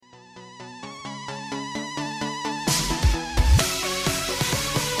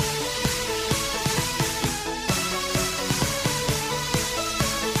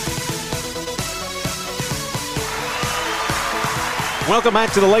Welcome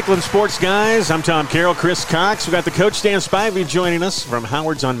back to the Lakeland Sports Guys. I'm Tom Carroll, Chris Cox. We've got the coach, Dan Spivey, joining us from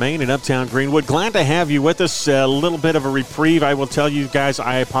Howard's on Main in Uptown Greenwood. Glad to have you with us. A little bit of a reprieve. I will tell you guys,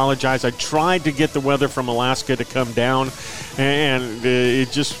 I apologize. I tried to get the weather from Alaska to come down, and it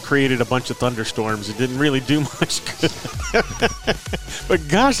just created a bunch of thunderstorms. It didn't really do much good. But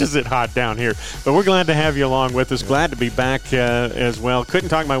gosh, is it hot down here. But we're glad to have you along with us. Glad to be back as well. Couldn't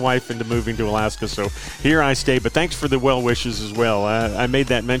talk my wife into moving to Alaska, so here I stay. But thanks for the well wishes as well. I made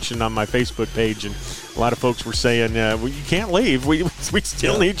that mention on my Facebook page, and a lot of folks were saying, well, you can't leave. We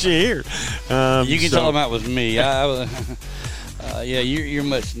still need you here. You can tell them that was me. You're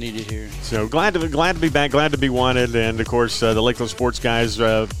much needed here. So glad to be back, glad to be wanted, and of course the Lakeland Sports Guys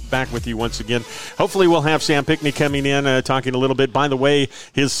back with you once again. Hopefully we'll have Sam Pickney coming in talking a little bit. By the way,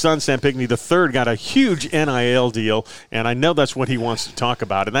 his son Sam Pickney III got a huge NIL deal, and I know that's what he wants to talk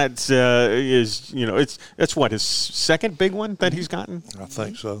about. And that's it's what, his second big one that he's gotten. I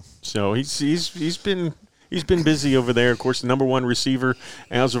think so. So he's been busy over there. Of course, the number one receiver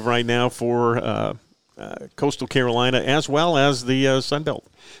as of right now for Coastal Carolina, as well as the Sun Belt.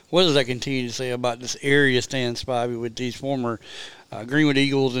 What does that continue to say about this area, Stan Spivey, with these former Greenwood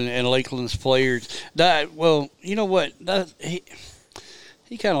Eagles and Lakeland's players? Well, you know what?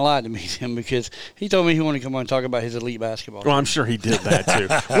 He kind of lied to me, Tim, because he told me he wanted to come on and talk about his elite basketball. Well, I'm sure he did that too.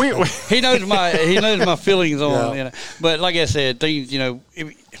 He knows my feelings on, you know. But like I said, things, you know.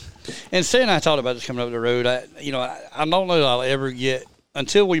 And Stan and I talked about this coming up the road. I don't know that I'll ever get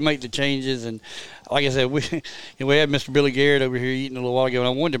until we make the changes. And like I said, we had Mr. Billy Garrett over here eating a little while ago, and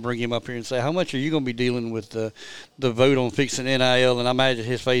I wanted to bring him up here and say, how much are you going to be dealing with the vote on fixing NIL? And I imagine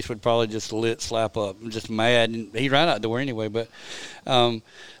his face would probably just slap up. I'm just mad. And he ran out the door anyway. But they're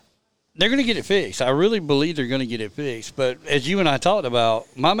going to get it fixed. I really believe they're going to get it fixed. But as you and I talked about,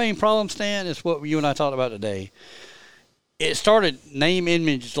 my main problem, Stan, is what you and I talked about today. It started name,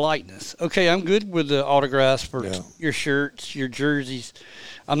 image, likeness. Okay, I'm good with the autographs for your shirts, your jerseys.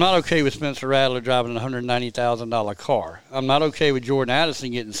 I'm not okay with Spencer Rattler driving a $190,000 car. I'm not okay with Jordan Addison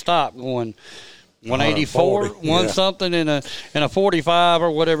getting stopped going 184, something in a 45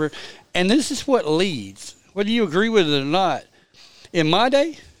 or whatever. And this is what leads, whether you agree with it or not. In my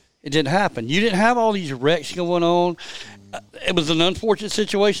day, it didn't happen. You didn't have all these wrecks going on. It was an unfortunate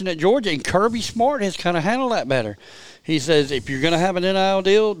situation at Georgia, and Kirby Smart has kind of handled that better. He says, if you're going to have an NIL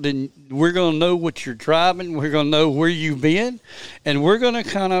deal, then we're going to know what you're driving. We're going to know where you've been, and we're going to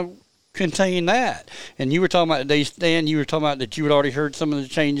kind of contain that. And you were talking about today, Stan, you were talking about that you had already heard some of the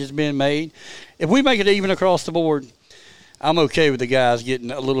changes being made. If we make it even across the board, I'm okay with the guys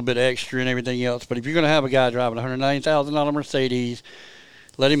getting a little bit extra and everything else. But if you're going to have a guy driving a $190,000 Mercedes,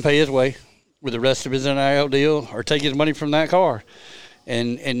 let him pay his way with the rest of his NIL deal or take his money from that car.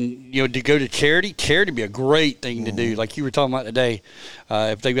 And you know, to go to charity would be a great thing to do, like you were talking about today.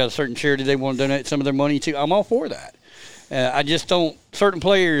 If they've got a certain charity they want to donate some of their money to, I'm all for that. I just don't – certain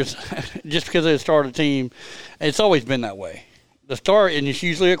players, just because they start a team, it's always been that way. The start, and it's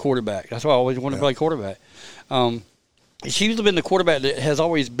usually a quarterback. That's why I always wanted to play quarterback. It's usually been the quarterback that has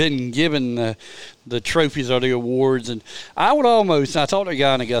always been given the trophies or the awards. And I would almost – I talked to a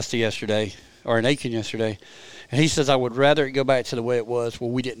guy in Augusta yesterday, or in Aiken yesterday, and he says, I would rather it go back to the way it was where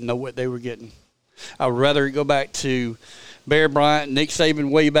we didn't know what they were getting. I would rather it go back to Bear Bryant, Nick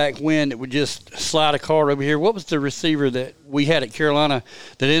Saban way back when that would just slide a car over here. What was the receiver that we had at Carolina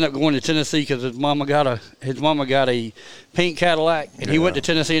that ended up going to Tennessee because his mama got a pink Cadillac, and he went to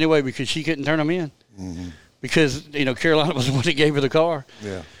Tennessee anyway because she couldn't turn him in because, you know, Carolina was the one that gave her the car.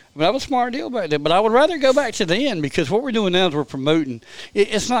 Yeah. But that was a smart deal back then. But I would rather go back to then because what we're doing now is we're promoting.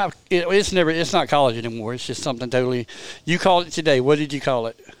 It's not college anymore. It's just something totally. You called it today. What did you call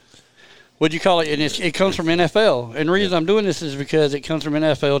it? What'd you call it? And it comes from NFL. And the reason I'm doing this is because it comes from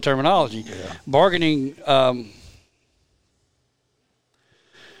NFL terminology. Yeah. Bargaining, kind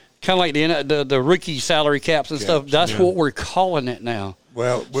of like the rookie salary caps and stuff. That's what we're calling it now.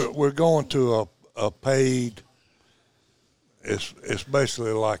 Well, we're going to a paid. It's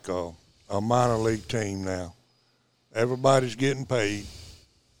basically like a minor league team now. Everybody's getting paid,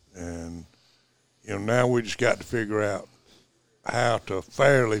 and you know now we just got to figure out how to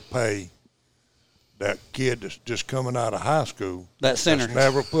fairly pay that kid that's just coming out of high school. That's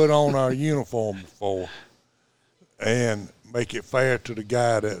never put on our uniform before, and make it fair to the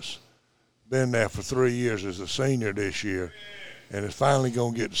guy that's been there for 3 years as a senior this year, and is finally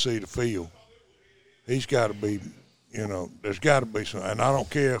going to get to see the field. He's got to be. You know, there's got to be some, and I don't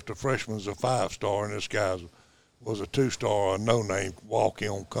care if the freshman's a 5-star and this guy was a 2-star or a no-name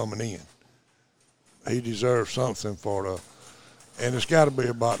walk-in coming in. He deserves something and it's got to be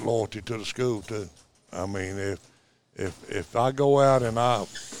about loyalty to the school too. I mean, if I go out and I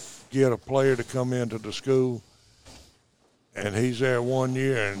get a player to come into the school and he's there 1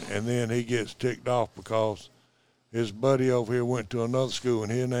 year and then he gets ticked off because his buddy over here went to another school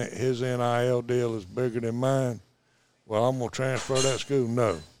and his NIL deal is bigger than mine, well, I'm going to transfer that school.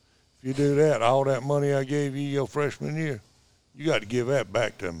 No. If you do that, all that money I gave you your freshman year, you got to give that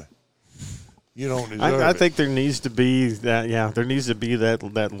back to me. You don't deserve it. I think there needs to be that. Yeah, there needs to be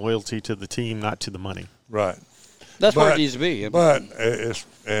that loyalty to the team, not to the money. Right. That's where it needs to be. But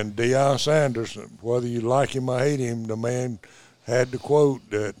and Deion Sanders, whether you like him or hate him, the man had the quote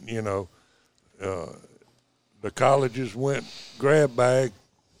that the colleges went grab bag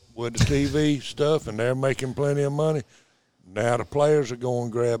with the TV stuff, and they're making plenty of money. Now the players are going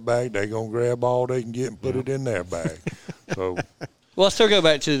grab bag. They're going to grab all they can get and put it in their bag. So, well, let's still go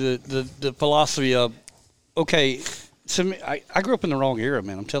back to the philosophy of, okay, to me, I grew up in the wrong era,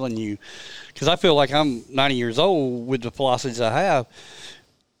 man. I'm telling you, because I feel like I'm 90 years old with the philosophies I have.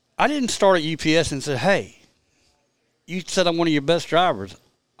 I didn't start at UPS and say, hey, you said I'm one of your best drivers.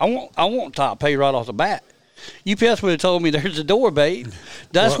 I want top pay right off the bat. UPS would have told me there's a door, babe.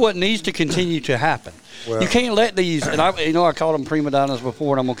 That's what needs to continue to happen. Well, you can't let these, and I called them prima donnas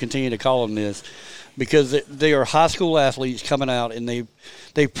before, and I'm going to continue to call them this, because they are high school athletes coming out, and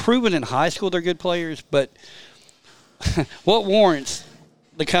they've proven in high school they're good players, but what warrants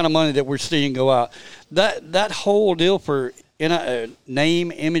the kind of money that we're seeing go out? That whole deal for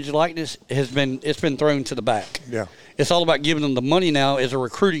name, image, likeness it's been thrown to the back. Yeah. It's all about giving them the money now as a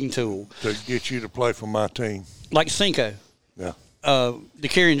recruiting tool. To get you to play for my team. Like Cinco. Yeah.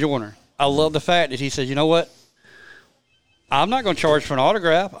 DeCarrion Joyner. I love the fact that he said, you know what? I'm not going to charge for an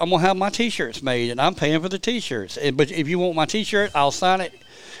autograph. I'm going to have my T-shirts made, and I'm paying for the T-shirts. But if you want my T-shirt, I'll sign it,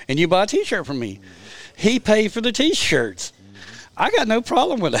 and you buy a T-shirt from me. He paid for the T-shirts. I got no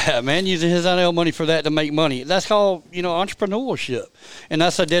problem with that, man, using his NIL money for that to make money. That's called, entrepreneurship. And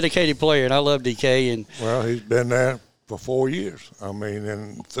that's a dedicated player, and I love DK. And well, he's been there for 4 years. I mean,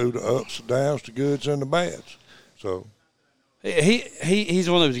 and through the ups and downs, the goods and the bads. So he's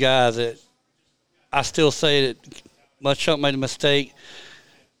one of those guys that I still say that Muschamp made a mistake.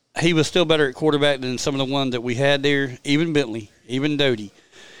 He was still better at quarterback than some of the ones that we had there, even Bentley, even Doty.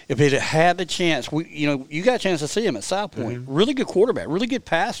 If he had the chance, you got a chance to see him at South Point. Mm-hmm. Really good quarterback, really good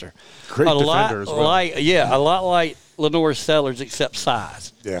passer. Great defender as well. A lot like Lenore Sellers, except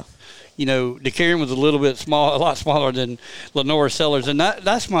size. Yeah. DeCarrion was a lot smaller than Lenore Sellers, and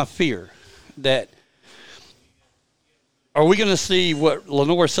that's my fear. That are we going to see what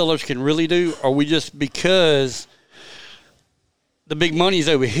Lenore Sellers can really do? Or are we just, because the big money's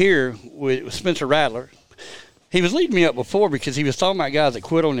over here with Spencer Rattler? He was leading me up before because he was talking about guys that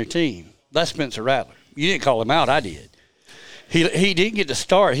quit on their team. That's Spencer Rattler. You didn't call him out. I did. He didn't get to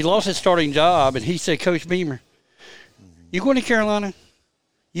start. He lost his starting job, and he said, Coach Beamer, you going to Carolina?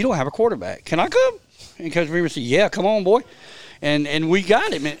 You don't have a quarterback. Can I come? And Coach Beamer said, yeah, come on, boy. And we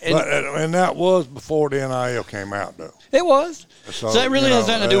got him. And that was before the NIL came out, though. It was. So that really has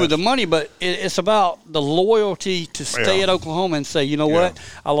nothing to do with the money, but it's about the loyalty to stay at Oklahoma and say, you know what?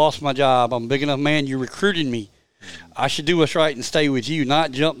 I lost my job. I'm a big enough man. You recruited me. I should do what's right and stay with you,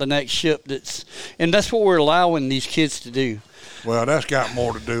 not jump the next ship. And that's what we're allowing these kids to do. Well, that's got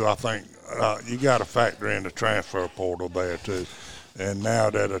more to do, I think. You got to factor in the transfer portal there, too. And now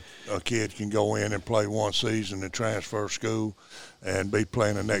that a kid can go in and play one season and transfer school and be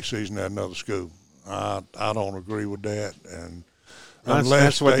playing the next season at another school, I don't agree with that. And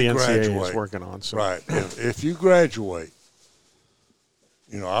that's what the NCAA graduate, is working on. So. Right. If you graduate,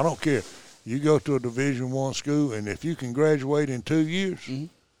 I don't care. You go to a Division I school, and if you can graduate in 2 years,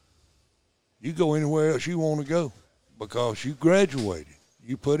 you go anywhere else you want to go because you graduated.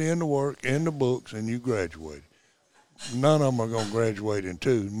 You put in the work, in the books, and you graduated. None of them are going to graduate in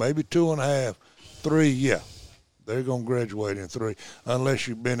 2, maybe 2.5, 3, yeah. They're going to graduate in 3, unless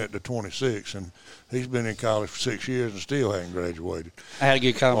you've been at the 26, and he's been in college for 6 years and still hasn't graduated. I had a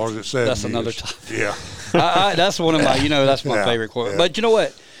good comment. Or is it 7 That's years? Another topic. Yeah. That's one of my, that's my favorite quote. Yeah. But you know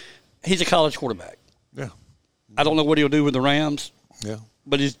what? He's a college quarterback. Yeah. I don't know what he'll do with the Rams. Yeah.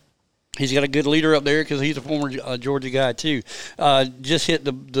 But he's got a good leader up there because he's a former Georgia guy too. Just hit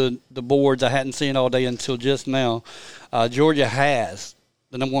the boards. I hadn't seen all day until just now. Georgia has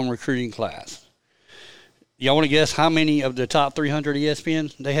the number 1 recruiting class. Y'all want to guess how many of the top 300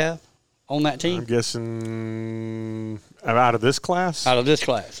 ESPN they have on that team? I'm guessing out of this class? Out of this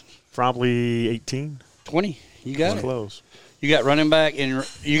class. Probably 18. 20. You got it. Close. You got running back and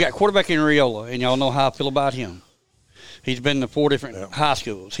you got quarterback in Riola, and y'all know how I feel about him. He's been to 4 different high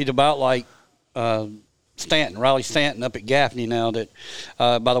schools. He's about like Riley Stanton up at Gaffney now that,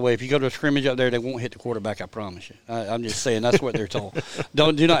 by the way, if you go to a scrimmage up there, they won't hit the quarterback, I promise you. I'm just saying that's what they're told.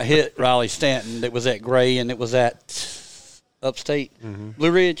 Do not hit Riley Stanton that was at Gray and it was at Upstate,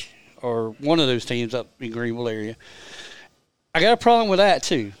 Blue Ridge, or one of those teams up in Greenville area. I got a problem with that,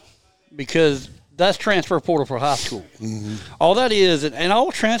 too, because that's transfer portal for high school. All that is, and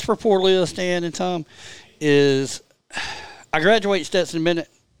all transfer portal is, Stan and Tom, is I graduate Stetson Bennett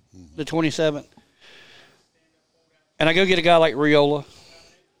the 27th. And I go get a guy like Riola.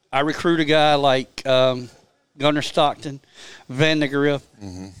 I recruit a guy like Gunnar Stockton, Van Nigeriff.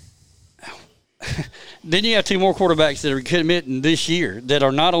 Then you have 2 more quarterbacks that are committing this year that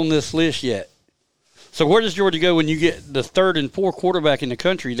are not on this list yet. So where does Georgia go when you get the 3rd and 4th quarterback in the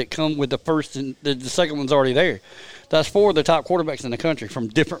country that come with the first and the second one's already there? That's 4 of the top quarterbacks in the country from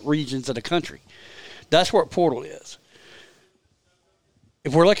different regions of the country. That's what portal is.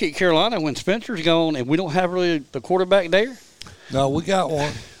 If we're lucky at Carolina, when Spencer's gone and we don't have really the quarterback there. No, we got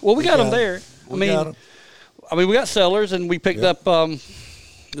one. Well, we got him there. We got Sellers, and we picked up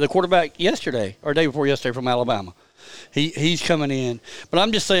the quarterback yesterday or day before yesterday from Alabama. He's coming in. But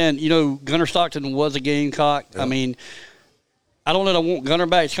I'm just saying, Gunnar Stockton was a Gamecock. Yep. I mean, I don't know that I want Gunnar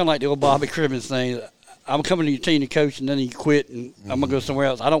back. It's kind of like the old Bobby Cribbins thing. I'm coming to your team to coach, and then you quit, and I'm going to go somewhere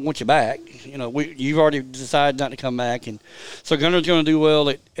else. I don't want you back. You've already decided not to come back. And so Gunnar's going to do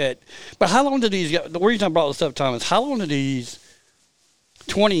well at – but how long did these – the reason I brought this up, Tom, is how long did these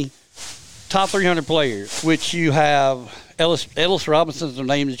 20 top 300 players, which you have Ellis Robinson's a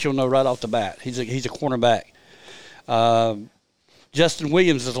name that you'll know right off the bat. He's a cornerback. Justin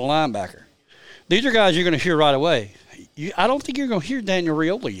Williams is a linebacker. These are guys you're going to hear right away. I don't think you're going to hear Daniel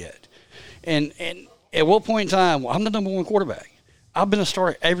Riola yet. And at what point in time, I'm the number 1 quarterback. I've been a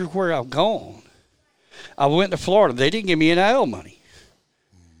starter everywhere I've gone. I went to Florida. They didn't give me NIL money.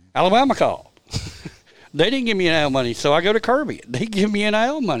 Alabama called. They didn't give me NIL money, so I go to Kirby. They give me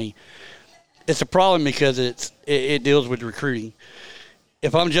NIL money. It's a problem because it deals with recruiting.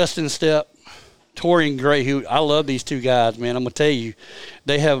 If I'm Justin Stepp, Torian Gray, who I love these 2 guys, man, I'm going to tell you,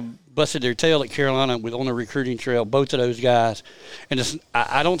 they have busted their tail at Carolina on the recruiting trail, both of those guys. And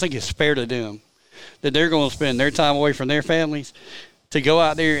I don't think it's fair to them that they're going to spend their time away from their families to go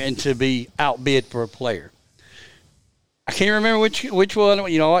out there and to be outbid for a player. I can't remember which one.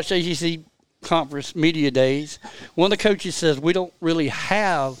 I watched ACC conference media days. One of the coaches says we don't really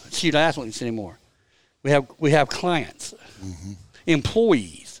have student athletes anymore. We have clients,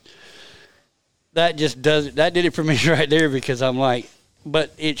 employees. That just that did it for me right there because I'm like,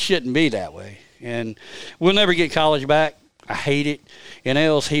 but it shouldn't be that way. And we'll never get college back. I hate it.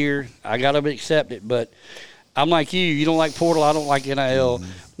 NIL's here. I got to accept it. But I'm like you. You don't like portal. I don't like NIL.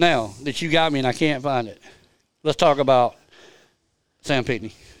 Now that you got me and I can't find it, let's talk about Sam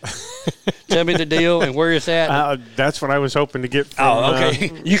Pinkney. Tell me the deal and where it's at. That's what I was hoping to get from.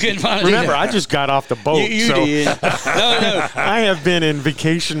 Okay. You couldn't find it. Remember, I just got off the boat. You did. No. I have been in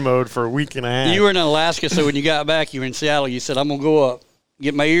vacation mode for a week and a half. You were in Alaska, so when you got back, you were in Seattle. You said, I'm going to go up,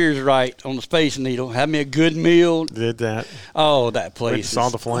 get my ears right on the Space Needle, have me a good meal. Did that. Oh, that place saw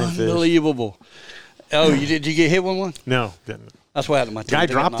the flying fish. Unbelievable. Oh, did you get hit one? No, didn't. That's what happened to my team. Guy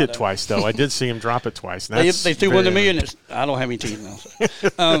dropped it twice, though. I did see him drop it twice. They threw one to me, and I don't have any teeth now. So.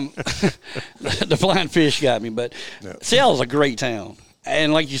 The flying fish got me. But Seattle's a great town.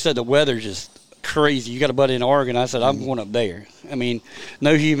 And like you said, the weather's just crazy. You got a buddy in Oregon. I said, I'm going up there. I mean,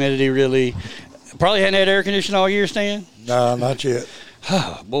 no humidity really. Probably hadn't had air conditioning all year, Stan? No, not yet.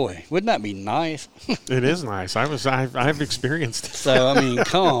 Oh, boy. Wouldn't that be nice? It is nice. I've experienced it. So, I mean,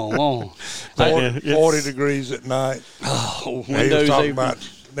 come on. 40 degrees at night. Oh, he was talking about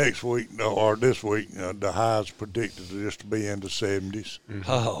next week or this week, the highs predicted just to be in the 70s.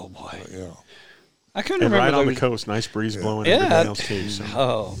 Oh, boy. Yeah. I couldn't remember. Right on the coast. Nice breeze blowing everything else, too. So.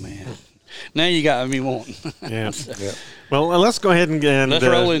 Oh, man. Now you got me wanting. Yeah. Well, let's go ahead and let's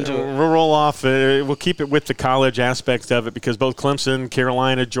roll into it. We'll roll off. We'll keep it with the college aspect of it because both Clemson,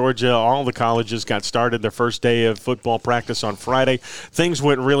 Carolina, Georgia, all the colleges got started their first day of football practice on Friday. Things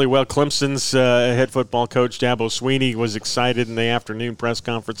went really well. Clemson's head football coach, Dabo Swinney, was excited in the afternoon press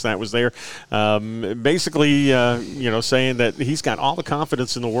conference that was there. Basically, saying that he's got all the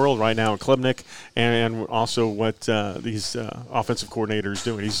confidence in the world right now in Klubnik and also what these offensive coordinators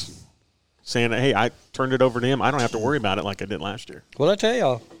doing. He's saying, hey, I turned it over to him. I don't have to worry about it like I did last year. Well, I tell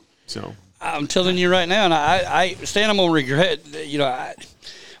y'all. So I'm telling you right now, and Stan, I'm going to regret,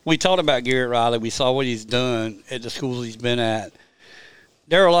 we talked about Garrett Riley. We saw what he's done at the schools he's been at.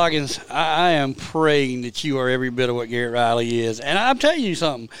 Darryl Loggins, I am praying that you are every bit of what Garrett Riley is. And I'm telling you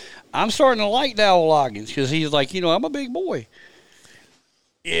something. I'm starting to like Darryl Loggins because he's like, I'm a big boy.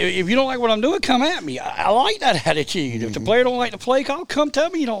 if you don't like what I'm doing, come at me. I like that attitude. If the player don't like the play call, come tell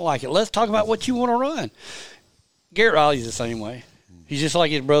me you don't like it. Let's talk about what you want to run. Garrett Riley's the same way. He's just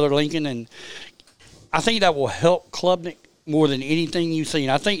like his brother Lincoln, and I think that will help Klubnik more than anything you've seen.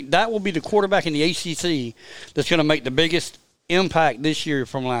 I think that will be the quarterback in the ACC that's going to make the biggest impact this year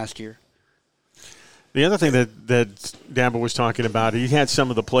from last year. The other thing that Dabo was talking about, he had some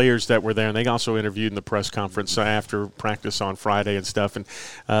of the players that were there, and they also interviewed in the press conference after practice on Friday and stuff,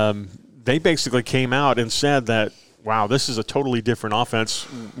 and they basically came out and said that, wow, this is a totally different offense.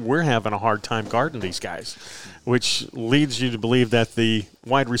 We're having a hard time guarding these guys, which leads you to believe that the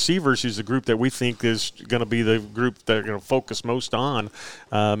wide receivers, who's the group that we think is going to be the group that are going to focus most on,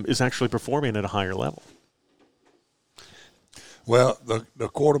 is actually performing at a higher level. Well, the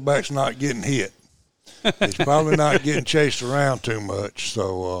quarterback's not getting hit. He's probably not getting chased around too much.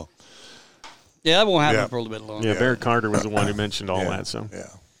 So, yeah, that won't happen for a little bit longer. Yeah, Barrett Carter was the one who mentioned all that. So,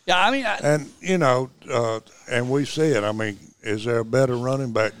 yeah, I mean, and and we see it. I mean, is there a better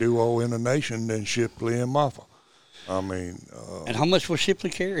running back duo in the nation than Shipley and Maffa? I mean, and how much will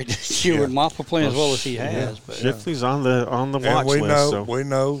Shipley carry this year with Maffa playing as well as he has? But Shipley's on the watch list. We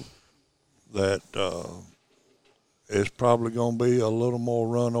know that. It's probably going to be a little more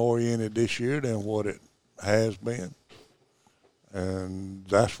run-oriented this year than what it has been. And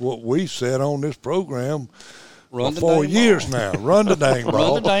that's what we said on this program for 4 years now. Run the dang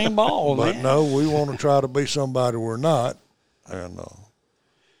ball. Run the dang ball, but man. no, we want to try to be somebody we're not. And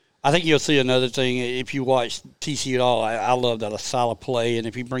I think you'll see another thing if you watch TCU at all. I love that, a solid play, and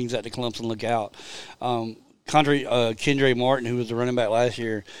if he brings that to Clemson, look out. Kendra Martin, who was the running back last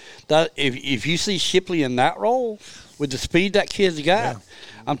year, that if you see Shipley in that role with the speed that kid's got,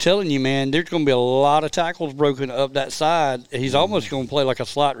 I'm telling you, man, there's going to be a lot of tackles broken up that side. He's almost going to play like a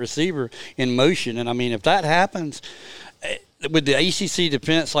slot receiver in motion. And, I mean, if that happens with the ACC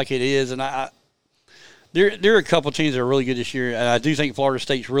defense like it is, and there are a couple teams that are really good this year, and I do think Florida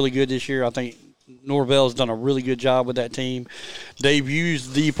State's really good this year. I think Norvell's done a really good job with that team. They've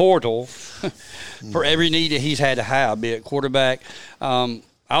used the portal for every need that he's had to have, be it quarterback. I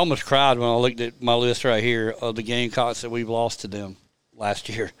almost cried when I looked at my list right here of the Gamecocks that we've lost to them last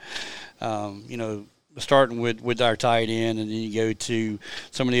year. Starting with our tight end, and then you go to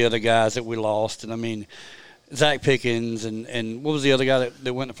some of the other guys that we lost. And, I mean, Zach Pickens and what was the other guy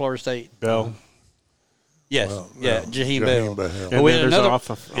that went to Florida State? Bell. Yes, Jaheim Bell. And we had another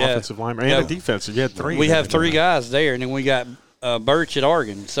offensive lineman and a defensive. You had three. We have three guys there, and then we got Birch at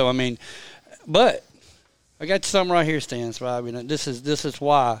Oregon. So, I mean, but I got something right here, Stan. So, I mean, this is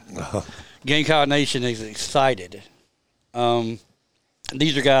why Gamecock Nation is excited.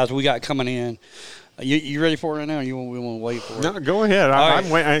 These are guys we got coming in. You ready for it right now? Or we want to wait for it? No, go ahead. I'm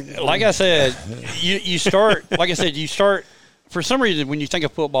waiting. Like I said, you start. Like I said, you start. For some reason, when you think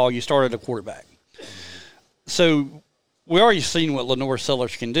of football, you start at a quarterback. So we already seen what Lenore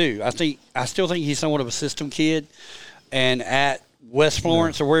Sellers can do. I still think he's somewhat of a system kid. And at West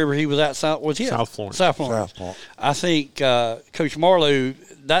Florence or wherever he was at, South Florence. South Florence. I think Coach Marlowe,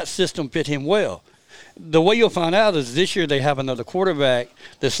 that system fit him well. The way you'll find out is this year they have another quarterback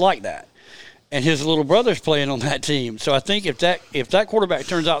that's like that. And his little brother's playing on that team. So I think if that quarterback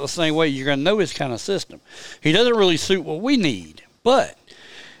turns out the same way, you're going to know his kind of system. He doesn't really suit what we need, but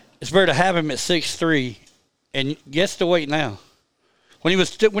it's better to have him at 6'3", and guess the weight now. When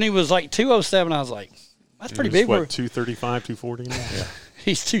he was like 207, I was like, that's pretty big. What, 235, 240 now? Yeah.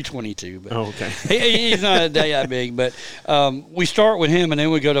 He's 222. But okay. He's not that big. But we start with him, and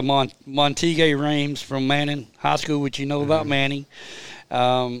then we go to Montague Rames from Manning High School, which you know about Manning.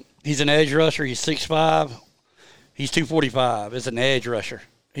 He's an edge rusher. He's 6'5". He's 245 as an edge rusher.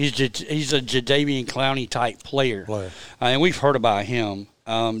 He's a Jadavian Clowney type player. And we've heard about him.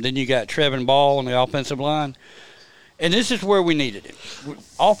 Then you got Trevin Ball on the offensive line. And this is where we needed it.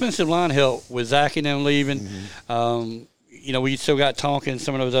 Offensive line help with Zach and them leaving. We still got Tonka and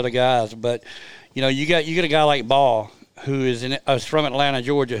some of those other guys. But, you got a guy like Ball who is from Atlanta,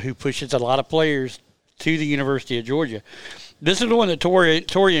 Georgia, who pushes a lot of players to the University of Georgia. This is the one that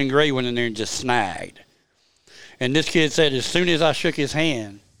Torian Gray went in there and just snagged. And this kid said as soon as I shook his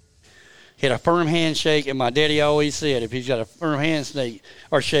hand, he had a firm handshake, and my daddy always said if he's got a firm handshake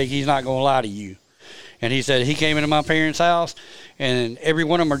or shake, he's not going to lie to you. And he said he came into my parents' house, and every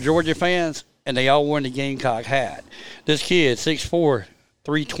one of them are Georgia fans, and they all wore the Gamecock hat. This kid, 6'4",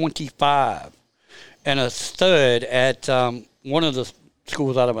 325, and a stud at one of the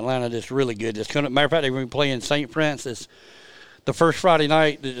schools out of Atlanta that's really good. Matter of fact, they're going to be playing St. Francis the first Friday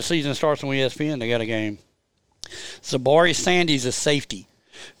night that the season starts on ESPN. They got a game. Zabari Sandy's a safety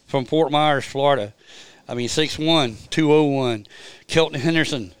from Fort Myers, Florida. I mean, 6'1", 201. Kelton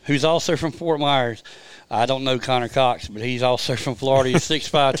Henderson, who's also from Fort Myers. I don't know Connor Cox, but he's also from Florida. He's 6'5",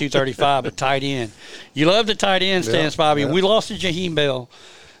 235, but tight end. You love the tight end, Stan Spivey. Yeah. We lost to Jaheim Bell.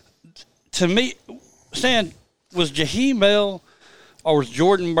 To me, Stan, was Jaheim Bell or was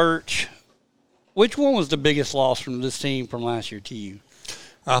Jordan Birch, which one was the biggest loss from this team from last year to you?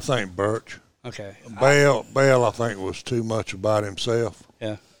 I think Birch. Okay. Bell, I think, was too much about himself.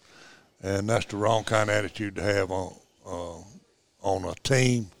 Yeah. And that's the wrong kind of attitude to have on a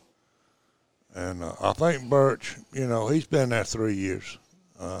team. And I think Birch, he's been there 3 years.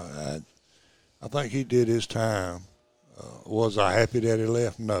 I think he did his time. Was I happy that he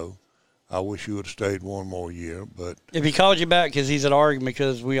left? No. I wish he would have stayed one more year. But if he called you back because he's at Oregon,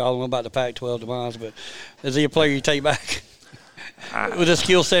 because we all know about the Pac-12 demise, but is he a player you take back? With the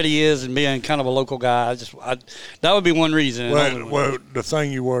skill set he is and being kind of a local guy, that would be one reason. Well, the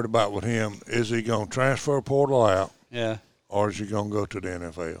thing you worried about with him, is he going to transfer portal out? Yeah. Or is he going to go to the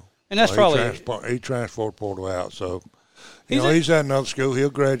NFL? And that's he transferred portal out, so he's at another school. He'll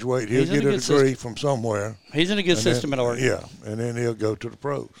graduate. He'll get a degree from somewhere. He's in a good system at Oregon. Yeah, and then he'll go to the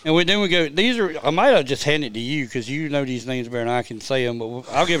pros. And then we go. I might have just handed it to you because you know these names better than I can say them, but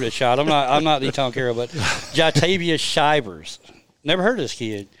I'll give it a shot. I'm not the Tom Carroll, but Jatavius Shivers. Never heard of this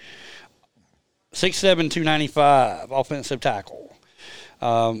kid. 6'7", 295, offensive tackle.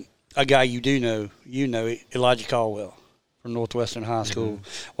 A guy you do know, Elijah Caldwell from Northwestern High School,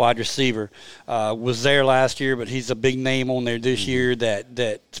 wide receiver. Was there last year, but he's a big name on there this year that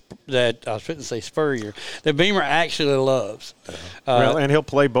I was fitting to say Spurrier, that Beamer actually loves. And he'll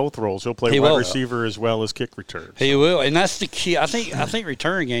play both roles. He'll play wide receiver as well as kick return. He will, and that's the key. I think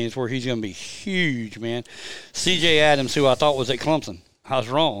return games where he's going to be huge, man. C.J. Adams, who I thought was at Clemson. I was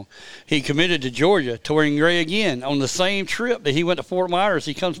wrong. He committed to Georgia, Torian Gray again. On the same trip that he went to Fort Myers,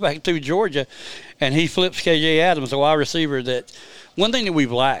 he comes back through Georgia, and he flips K.J. Adams, a wide receiver. That one thing that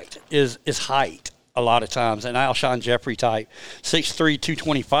we've lacked is height a lot of times. An Alshon Jeffrey type, 6'3",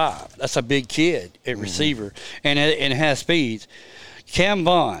 225. That's a big kid at receiver, and it has speeds. Cam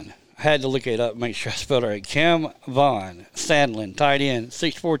Vaughn, I had to look it up, make sure I spelled it right. Cam Vaughn, Sandlin, tight end,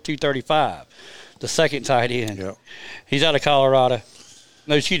 6'4", 235. The second tight end. Yep. He's out of Colorado.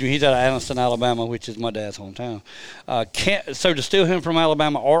 No, excuse me, he's out of Anniston, Alabama, which is my dad's hometown. So to steal him from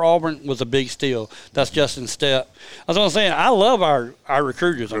Alabama or Auburn was a big steal. That's Justin Stepp. That's what I'm saying. I love our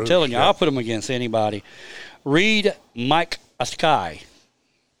recruiters. I'm telling you, I'll put them against anybody. Reed Mike Askai.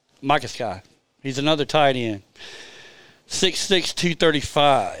 He's another tight end. 6'6",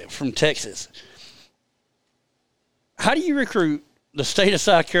 235 from Texas. How do you recruit the state of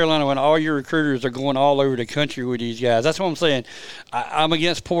South Carolina when all your recruiters are going all over the country with these guys? That's what I'm saying. I'm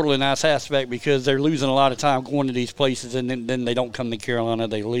against portal in that aspect because they're losing a lot of time going to these places, and then they don't come to Carolina,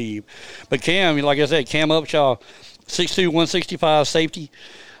 they leave. But Cam, like I said, Cam Upshaw, 6'2", 165 safety.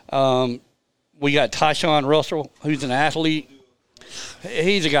 We got Tyshawn Russell, who's an athlete.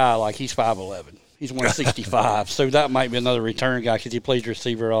 He's a guy he's 5'11". He's 165, so that might be another return guy because he plays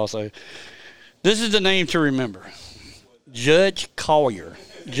receiver also. This is the name to remember. Judge Collier.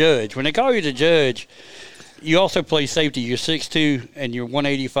 Judge. When they call you the Judge, you also play safety. You're 6'2", and you're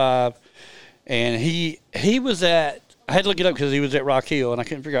 185. And he was at – I had to look it up because he was at Rock Hill, and I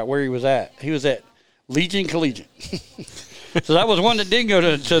couldn't figure out where he was at. He was at Legion Collegiate. So that was one that didn't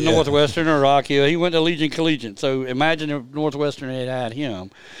go to Northwestern or Rock Hill. He went to Legion Collegiate. So imagine if Northwestern had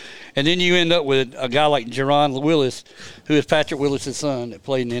him. And then you end up with a guy like Jerron Willis, who is Patrick Willis' son, that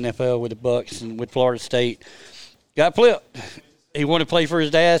played in the NFL with the Bucks and with Florida State. Got flipped. He wanted to play for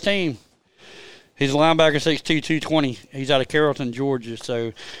his dad's team. He's a linebacker, 6'2", 220. He's out of Carrollton, Georgia.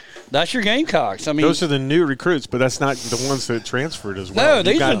 So that's your Gamecocks. I mean, those are the new recruits, but that's not the ones that transferred as well. No,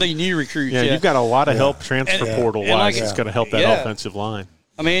 these are the new recruits. Yeah, you've got a lot of help transfer portal-wise. It's going to help that offensive line.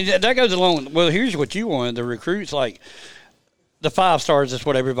 I mean, that goes along. Well, here's what you wanted. The recruits, the 5 stars, is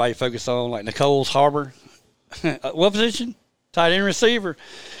what everybody focused on, like Nicole's Harbor. What position? Tight end receiver.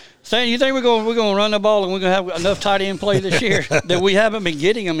 Stan, you think we're going to run the ball and we're going to have enough tight end play this year that we haven't been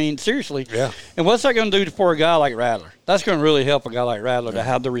getting? I mean, seriously. Yeah. And what's that going to do for a guy like Rattler? That's going to really help a guy like Rattler to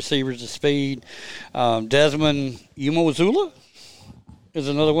have the receivers to speed. Desmond Umozula is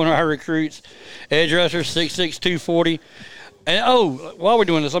another one of our recruits. Edge rusher, 6'6", 240. And, while we're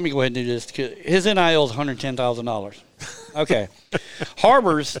doing this, let me go ahead and do this. His NIL is $110,000. Okay.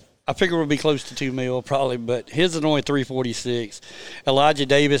 Harbor's, I figure we'll be close to $2 million probably, but his is only $346. Elijah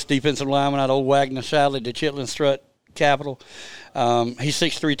Davis, defensive lineman out of Old Wagner Charlotte, the Chitlin Strut Capital. He's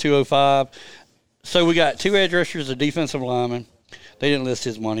 6'3", 205. So we got 2 edge rushers, a defensive lineman. They didn't list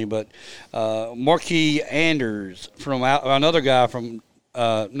his money, but Marquis Anders from another guy from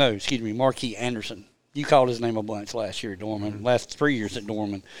Marquis Anderson. You called his name a bunch last year at Dorman, last 3 years at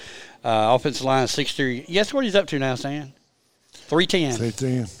Dorman. Offensive line, 6'3". Guess what he's up to now, Stan?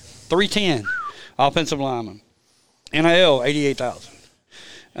 310. 310. Offensive lineman. NIL, 88,000.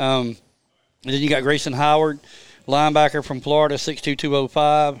 And then you got Grayson Howard, linebacker from Florida, 6'2",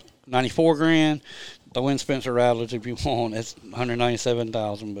 205, 94 grand. Throw in Spencer Rattlers if you want. That's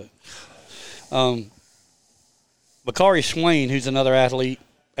 197,000. But Bakari Swain, who's another athlete,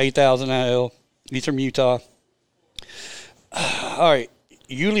 8,000 NIL. He's from Utah. All right,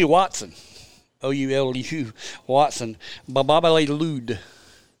 Uli Watson, O-U-L-U, Watson, Bobby Lude.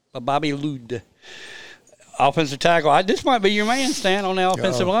 Offensive tackle. This might be your man, Stan, on the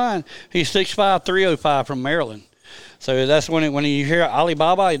offensive line. He's 6'5", 305 from Maryland. So that's when you hear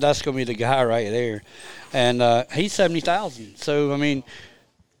Alibaba, that's going to be the guy right there. And he's 70,000. So, I mean,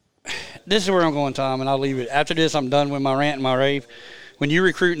 this is where I'm going, Tom, and I'll leave it. After this, I'm done with my rant and my rave. When you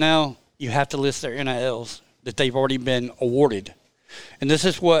recruit now, you have to list their NILs that they've already been awarded. And this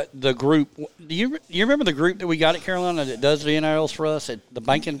is what the group – do you remember the group that we got at Carolina that does the NILs for us, at the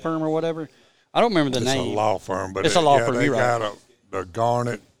banking firm or whatever? I don't remember the name. It's a law firm. But it's a law firm. They You're got right. the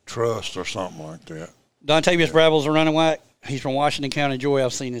Garnet Trust or something like that. Dontavius Brabble's a running back. He's from Washington County, Georgia.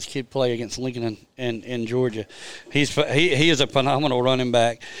 I've seen this kid play against Lincoln in Georgia. He is a phenomenal running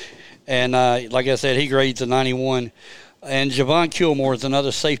back. And like I said, he grades a 91. And Javon Kilmore is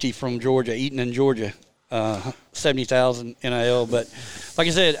another safety from Georgia, Eaton in Georgia, 70,000 NIL. But like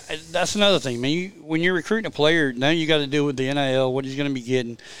I said, that's another thing. I mean, when you're recruiting a player, now you got to deal with the NIL, what he's going to be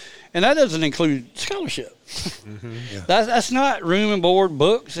getting. And that doesn't include scholarship. Mm-hmm. Yeah. That's not room and board,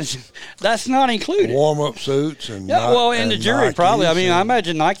 books. That's not included. Warm-up suits and and the jury Nikes probably. I mean, I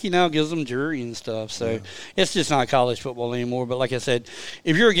imagine Nike now gives them jury and stuff. So it's just not college football anymore. But like I said,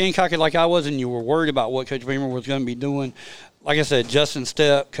 if you're a Gamecock like I was and you were worried about what Coach Beamer was going to be doing, like I said, Justin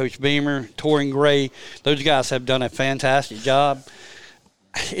Stepp, Coach Beamer, Torian Gray, those guys have done a fantastic job.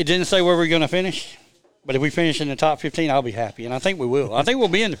 It didn't say where we're going to finish. But if we finish in the top 15, I'll be happy. And I think we will. I think we'll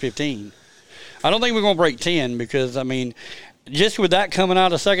be in the 15. I don't think we're going to break 10 because, I mean, just with that coming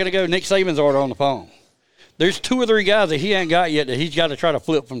out a second ago, Nick Saban's already on the phone. There's 2 or 3 guys that he ain't got yet that he's got to try to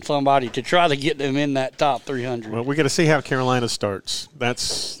flip from somebody to try to get them in that top 300. Well, we got to see how Carolina starts.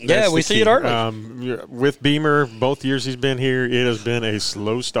 That's we see key. it early. With Beamer, both years he's been here, it has been a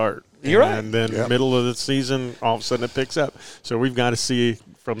slow start. You're right. And then middle of the season, all of a sudden it picks up. So we've got to see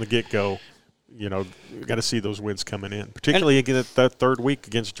from the get-go. You know, you got to see those wins coming in, particularly against the third week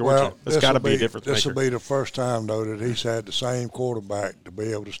against Georgia. Well, that's got to be a difference maker. This will be the first time, though, that he's had the same quarterback to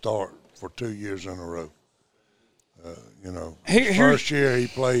be able to start for 2 years in a row. First year he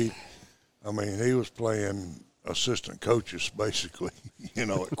played, I mean, he was playing assistant coaches basically, at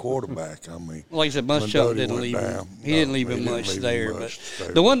quarterback. I mean, like I said, Muschamp didn't leave him. He didn't leave him much there. But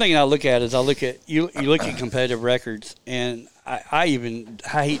the one thing I look at is you look at competitive records, and I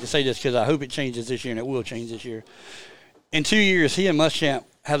hate to say this because I hope it changes this year, and it will change this year. In 2 years, he and Muschamp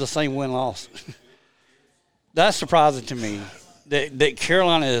have the same win-loss. That's surprising to me that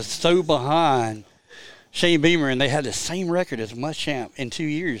Carolina is so behind Shane Beamer, and they had the same record as Muschamp in 2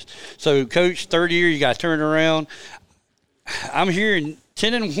 years. So, Coach, third year, you got to turn it around. I'm hearing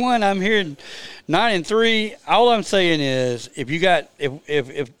 10-1. I'm hearing 9-3. All I'm saying is, if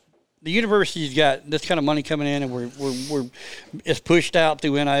the university's got this kind of money coming in, and it's pushed out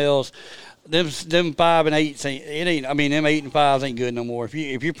through NILs, them 5 and 8 ain't. I mean, them 8 and 5s ain't good no more. If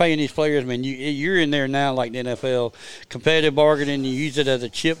you're paying these players, man, you're in there now like the NFL, competitive bargaining. You use it as a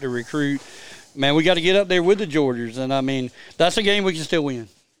chip to recruit. Man, we got to get up there with the Georgians, and I mean that's a game we can still win.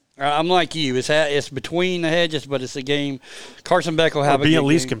 I'm like you; it's between the hedges, but it's a game. Carson Beck will have be at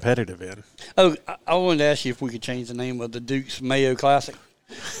least competitive in. Oh, I wanted to ask you if we could change the name of the Dukes Mayo Classic.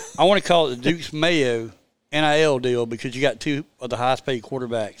 I want to call it the Dukes Mayo NIL deal because you got 2 of the highest paid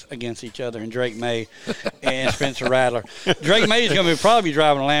quarterbacks against each other, and Drake May and Spencer Rattler. Drake May is going to probably be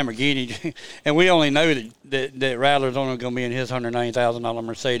driving a Lamborghini, and we only know that Rattler's only going to be in his $190,000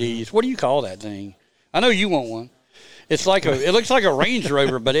 Mercedes. What do you call that thing? I know you want one. It looks like a Range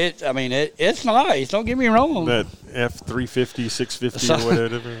Rover, but it's nice. Don't get me wrong. That F350, 650, or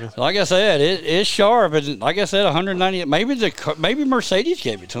whatever. Like I said, it's sharp, and like I said, 190. Maybe Mercedes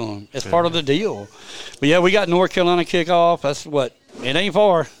gave it to him. It's part of the deal. But yeah, we got North Carolina kickoff. That's what. It ain't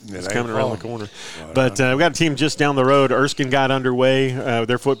far. It's coming around the corner. But we got a team just down the road. Erskine got underway,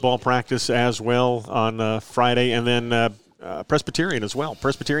 their football practice as well on Friday, and then Presbyterian as well.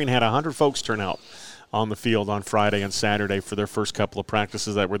 Presbyterian had 100 folks turn out on the field on Friday and Saturday for their first couple of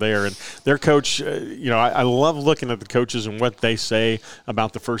practices that were there. And their coach, I love looking at the coaches and what they say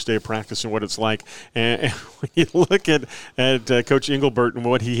about the first day of practice and what it's like. And when you look at Coach Engelbert and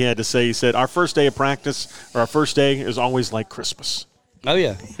what he had to say, he said, our first day of practice, or our first day, is always like Christmas. Oh,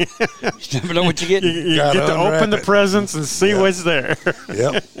 yeah. You never know what you get. You get to open the presents and see what's there.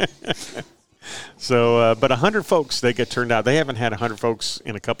 Yep. So, but 100 folks, they get turned out. They haven't had 100 folks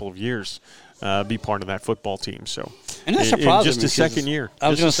in a couple of years be part of that football team. So, and that's surprising. Just a second year. I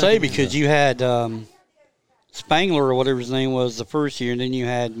was going to say, because you had Spangler or whatever his name was the first year, and then you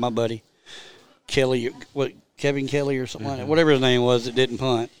had my buddy Kelly, Kevin Kelly or something like that, whatever his name was that didn't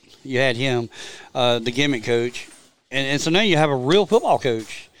punt. You had him, the gimmick coach. And so now you have a real football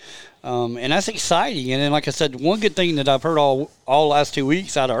coach, and that's exciting. And then, like I said, one good thing that I've heard all last 2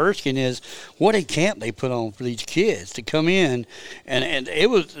 weeks out of Erskine is what a camp they put on for these kids to come in. And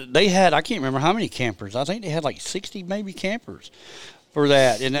they had, I can't remember how many campers. I think they had like 60 maybe campers for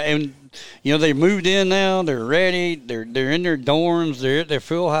that. And they moved in now. They're ready. They're in their dorms. They're at their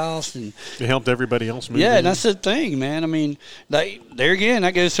full house. And they helped everybody else move in. Yeah, and that's the thing, man. I mean, there again,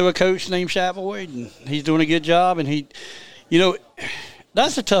 that goes to a coach named Shaq Boyd, and he's doing a good job. And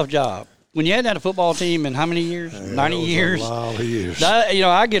that's a tough job. When you had that football team in how many years? 90 years? A lot of years.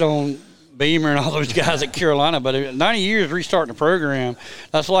 I get on Beamer and all those guys at Carolina, but 90 years restarting a program,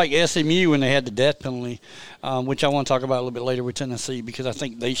 that's like SMU when they had the death penalty, which I want to talk about a little bit later with Tennessee, because I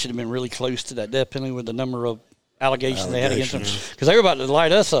think they should have been really close to that death penalty with the number of allegations they had against them, because they were about to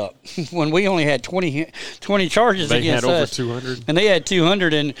light us up when we only had 20 charges against us. They had over 200. And they had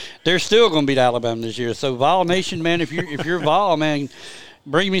 200, and they're still going to beat Alabama this year. So, Vol Nation, man, if you're Vol, man,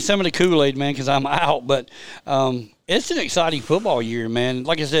 bring me some of the Kool-Aid, man, because I'm out. But it's an exciting football year, man.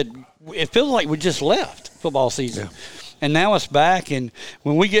 Like I said, it feels like we just left football season. Yeah. And now it's back. And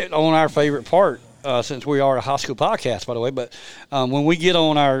when we get on our favorite part, since we are a high school podcast, by the way, but when we get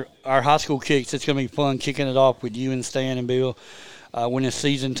on our high school kicks, it's going to be fun kicking it off with you and Stan and Bill when it's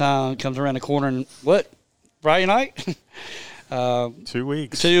season time comes around the corner. And Friday night? 2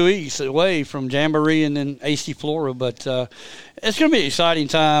 weeks. 2 weeks away from Jamboree and then AC Flora. But it's going to be an exciting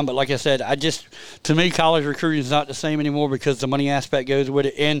time. But like I said, to me, college recruiting is not the same anymore because the money aspect goes with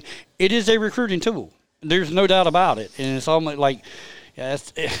it. And it is a recruiting tool. There's no doubt about it. And it's almost like,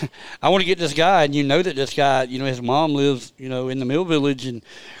 I want to get this guy, and that this guy, his mom lives, in the Mill Village, and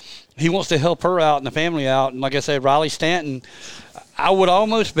he wants to help her out and the family out. And like I said, Riley Stanton, I would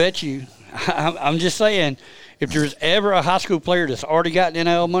almost bet you, I'm just saying, if there's ever a high school player that's already gotten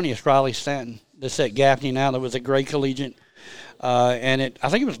NIL money, it's Riley Stanton. That's at Gaffney now. That was a great collegiate. I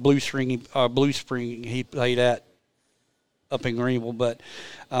think it was Blue Spring he played at up in Greenville. But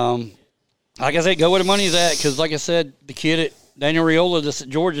like I said, go where the money's at, because like I said, the kid at Daniel Riola that's at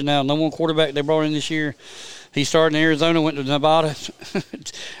Georgia now, no one quarterback they brought in this year. He started in Arizona, went to Nevada.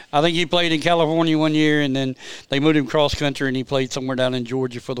 I think he played in California 1 year, and then they moved him cross country, and he played somewhere down in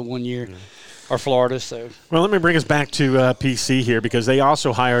Georgia for the 1 year. Or Florida. So, well, let me bring us back to PC here, because they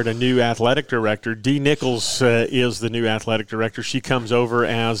also hired a new athletic director. Dee Nichols is the new athletic director. She comes over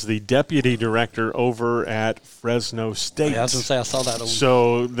as the deputy director over at Fresno State. Yeah, I was going to say, I saw that one.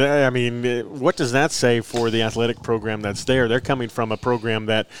 So, what does that say for the athletic program that's there? They're coming from a program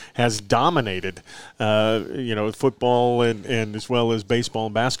that has dominated, football and as well as baseball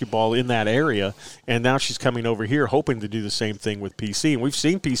and basketball in that area, and now she's coming over here hoping to do the same thing with PC. And we've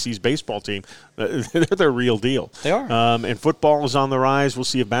seen PC's baseball team. They're the real deal. They are. And football is on the rise. We'll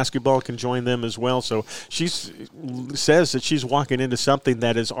see if basketball can join them as well. So she says that she's walking into something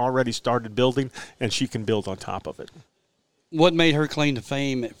that has already started building, and she can build on top of it. What made her claim to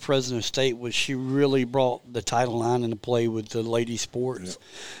fame at Fresno State was she really brought the Title IX into play with the ladies' sports.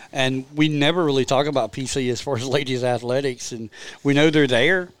 Yeah. And we never really talk about PC as far as ladies' athletics, and we know they're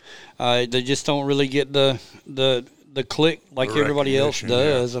there. They just don't really get the click like everybody else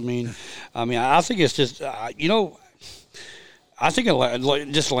does. Yeah. I mean, I think it's just, I think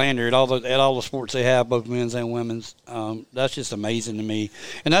just Lander at all the sports they have, both men's and women's. That's just amazing to me,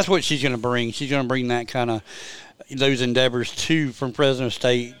 and that's what she's going to bring. She's going to bring that kind of those endeavors from Fresno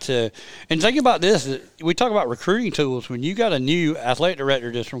State and think about this. We talk about recruiting tools. When you got a new athletic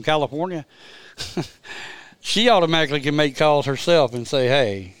director that's from California, she automatically can make calls herself and say,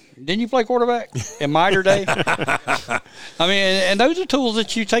 "Hey, didn't you play quarterback in Miter Day?" And those are tools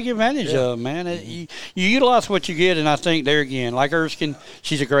that you take advantage of, man. You utilize what you get, and I think there again, like Erskine,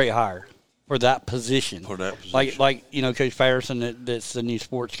 she's a great hire for that position. Like Coach Farrison, that's the new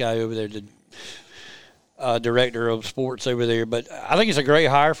sports guy over there, the director of sports over there. But I think it's a great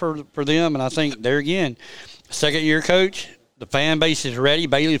hire for them, and I think there again, second-year coach, The fan base is ready.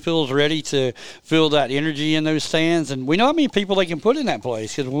 Bailey feels ready to feel that energy in those stands. And we know how many people they can put in that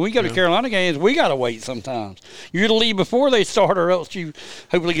place. Because when we go to Carolina games, we got to wait sometimes. You're to leave before they start, or else you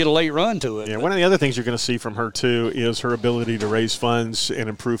hopefully get a late run to it. Yeah, one of the other things you're going to see from her, too, is her ability to raise funds and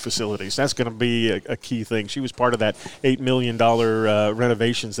improve facilities. That's going to be a key thing. She was part of that $8 million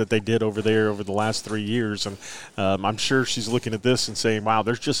renovations that they did over there over the last 3 years. And I'm sure she's looking at this and saying, wow,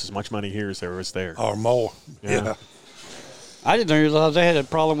 there's just as much money here as there was there. Or more. Yeah. I didn't realize they had a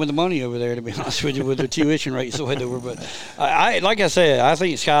problem with the money over there, to be honest with you, with the tuition rates the way they were. But like I said, I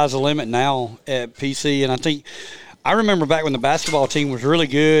think sky's the limit now at PC. And I remember back when the basketball team was really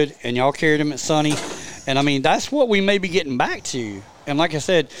good and y'all carried them at Sunny. And, I mean, that's what we may be getting back to. And like I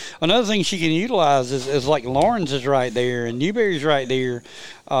said, another thing she can utilize is like Lawrence is right there and Newberry's right there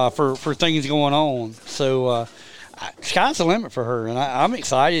for things going on. So sky's the limit for her, and I'm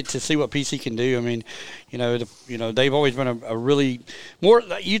excited to see what PC can do. I mean, they've always been a really more.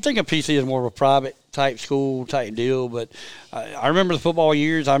 You think of PC as more of a private type school type deal, but I remember the football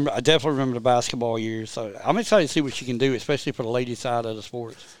years. I definitely remember the basketball years. So I'm excited to see what she can do, especially for the ladies side of the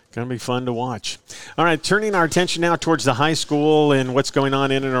sports. Going to be fun to watch. All right, turning our attention now towards the high school and what's going on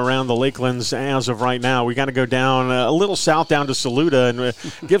in and around the Lakelands as of right now. We got to go down a little south down to Saluda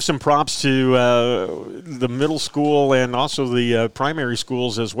and give some props to the middle school and also the primary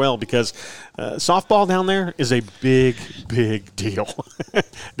schools as well, because softball down there is a big, big deal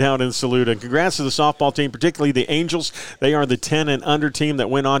down in Saluda. And congrats to the softball team, particularly the Angels. They are the 10 and under team that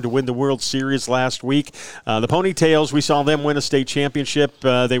went on to win the World Series last week. The Ponytails, we saw them win a state championship.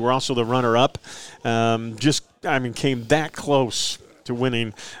 They were also the runner-up. Came that close to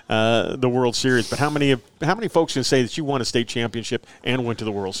winning the World Series. But how many folks can say that you won a state championship and went to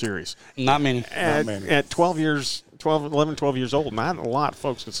the World Series? Not many. At 12 years old. Not a lot of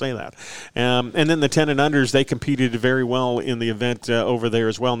folks can say that. And then the 10 and unders, they competed very well in the event over there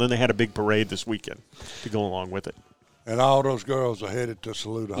as well. And then they had a big parade this weekend to go along with it. And all those girls are headed to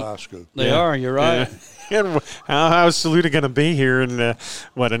Saluda High School. They are. You're right. Yeah. How is Saluda going to be here in,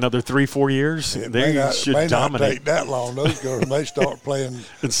 another 3-4 years? They should dominate. Not take that long. Those girls may start playing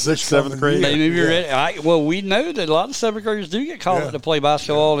in 6th, 7th grade. Maybe you're ready. We know that a lot of 7th graders do get called up to play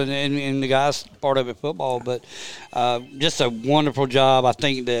basketball and the guys part of it football. But just a wonderful job. I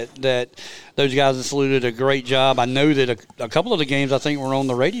think that those guys in Saluda did a great job. I know that a couple of the games I think were on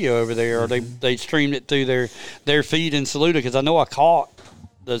the radio over there, or they streamed it through their feed in Saluda, because I know I caught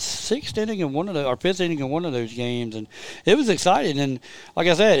the 6th inning in or 5th inning in one of those games, and it was exciting. And like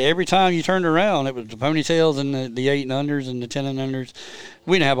I said, every time you turned around, it was the Ponytails and the 8 and unders and the 10 and unders.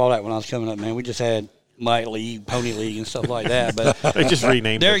 We didn't have all that when I was coming up, man. We just had Mite League, Pony League, and stuff like that. But they just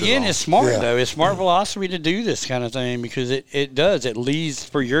renamed there it. Again, it's smart, though. It's smart philosophy to do this kind of thing, because it does. It leads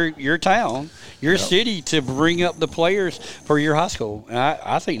for your town, your city, to bring up the players for your high school. And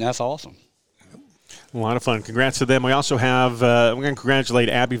I think that's awesome. A lot of fun. Congrats to them. We also have, we're going to congratulate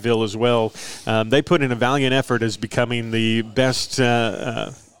Abbeville as well. They put in a valiant effort as becoming the best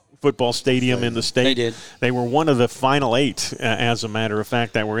football stadium in the state. They did. They were one of the final 8, as a matter of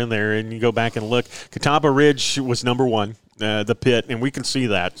fact, that were in there. And you go back and look, Catawba Ridge was number 1. The pit, and we can see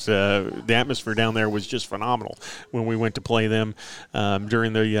that. The atmosphere down there was just phenomenal when we went to play them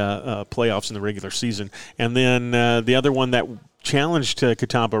during the playoffs in the regular season. And then the other one that challenged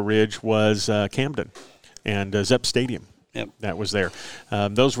Catawba Ridge was Camden and Zepp Stadium. Yep. That was there.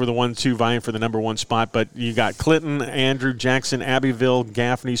 Those were the 1-2 vying for the number 1 spot. But you got Clinton, Andrew, Jackson, Abbeville,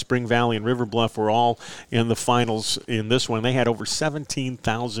 Gaffney, Spring Valley, and River Bluff were all in the finals in this one. They had over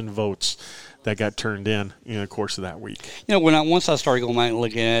 17,000 votes that got turned in the course of that week. Once I started going back and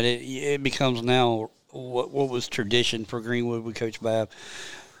looking at it, it becomes now what was tradition for Greenwood with Coach Babb.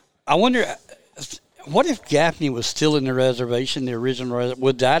 I wonder, what if Gaffney was still in the reservation, the original?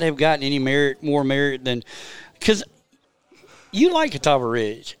 Would that have gotten any more merit than? Because you like Catawba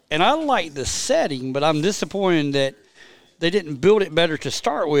Ridge, and I like the setting, but I'm disappointed that they didn't build it better to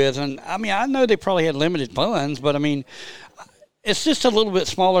start with. And I know they probably had limited funds, but it's just a little bit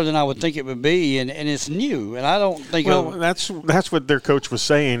smaller than I would think it would be, and it's new. And I don't think. Well, that's what their coach was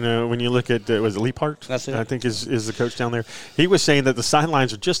saying when you look at was it Leapart? That's it. I think is the coach down there. He was saying that the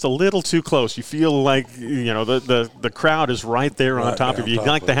sidelines are just a little too close. You feel like the crowd is right there on top of you. You'd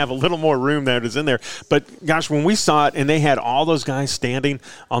like to have a little more room that is in there. But gosh, when we saw it and they had all those guys standing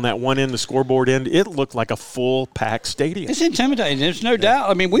on that one end, the scoreboard end, it looked like a full packed stadium. It's intimidating. There's no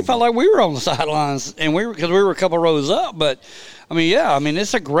doubt. We felt like we were on the sidelines, and because we were a couple rows up, but. I mean, yeah, I mean,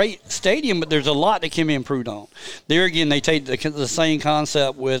 it's a great stadium, but there's a lot that can be improved on. There again, they take the same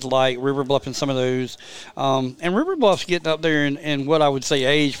concept with like River Bluff and some of those. And River Bluff's getting up there in what I would say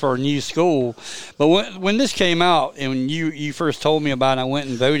age for a new school. But when this came out and when you first told me about it, I went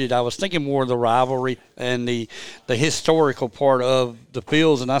and voted, I was thinking more of the rivalry and the historical part of the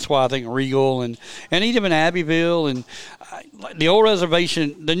fields, and that's why I think Regal and even Abbeville and the old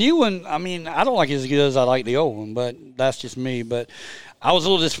reservation, the new one, I mean, I don't like it as good as I like the old one, but that's just me. But I was a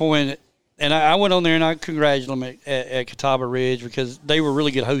little disappointed, and I went on there and I congratulated them at Catawba Ridge because they were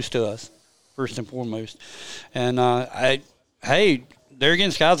really good hosts to us, first and foremost. And hey, there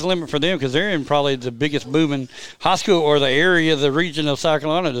again, sky's the limit for them because they're in probably the biggest booming high school or the area, the region of South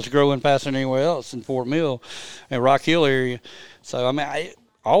Carolina that's growing faster than anywhere else in Fort Mill and Rock Hill area. So, I mean,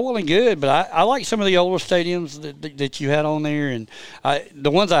 all well and good, but I like some of the older stadiums that you had on there. And the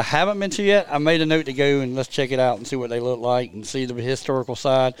ones I haven't been to yet, I made a note to go and let's check it out and see what they look like and see the historical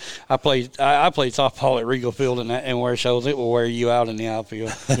side. I played softball at Regal Field and where it shows it will wear you out in the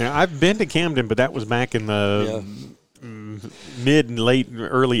outfield. Yeah, I've been to Camden, but that was back in the mid and late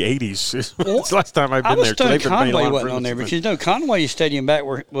early 80s. It's the last time I've been there. I was stunned Conway wasn't on there because, Conway Stadium back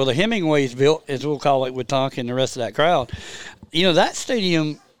where the Hemingways built, as we'll call it with Tonka and the rest of that crowd, that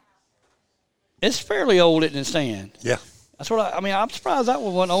stadium is fairly old, isn't it, Stan? Yeah. That's what I'm surprised that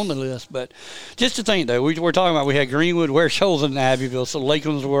one wasn't on the list. But just to think, though, we're talking about we had Greenwood, Ware Shoals, and Abbeville, so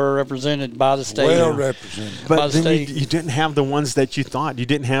Lakelands were represented by the state. Well represented. But then you didn't have the ones that you thought. You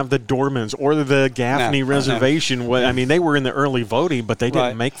didn't have the Dormans or the Gaffney Reservation. I mean, they were in the early voting, but they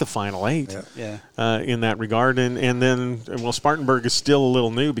didn't make the final 8 in that regard. And then, Spartanburg is still a little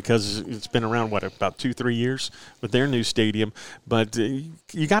new because it's been around, about 2-3 years with their new stadium. But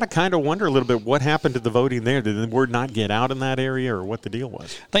you got to kind of wonder a little bit what happened to the voting there. Did the word not get out in that area, or what the deal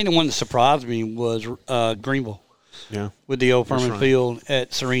was? I think the one that surprised me was Greenville. Yeah, with the old Furman Field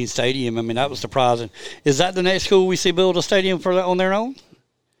at Serene Stadium. I mean, that was surprising. Is that the next school we see build a stadium on their own?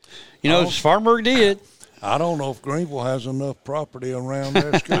 Spartanburg did. I don't know if Greenville has enough property around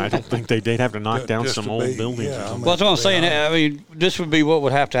their school. I don't think they'd have to knock down some old buildings. Yeah, well, that's what I'm saying. I mean, this would be what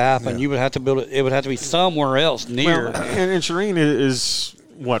would have to happen. Yeah. You would have to build it. It would have to be somewhere else near. Well, and Serene is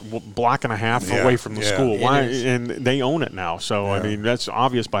block and a half away from the school. Why? And they own it now. So I mean, that's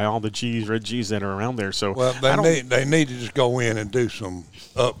obvious by all the red G's that are around there. So they need to just go in and do some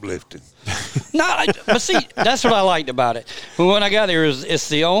uplifting. But see, that's what I liked about it. But when I got there, it's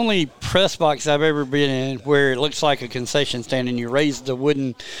the only press box I've ever been in where it looks like a concession stand, and you raise the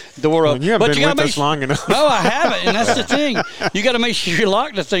wooden door up. Well, you haven't been with us long enough. No, I haven't, and that's the thing. You got to make sure you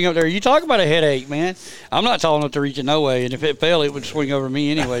lock the thing up there. You talk about a headache, man. I'm not tall enough to reach it no way, and if it fell, it would swing over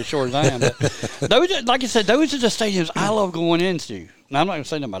me anyway, as short as I am. But those, like I said, those are the stadiums I love going into. Now, I'm not going to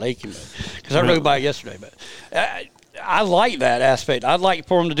say nothing about Aiken, because I rode by it yesterday, but I like that aspect. I'd like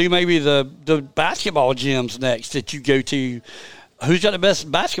for them to do maybe the basketball gyms next that you go to. Who's got the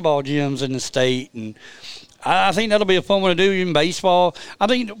best basketball gyms in the state? And I think that'll be a fun one to do, even baseball. I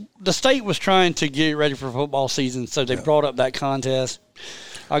think the state was trying to get ready for football season, so they brought up that contest.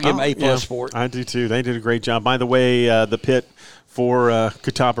 I'll give them A+ for it. I do, too. They did a great job. By the way, the pit for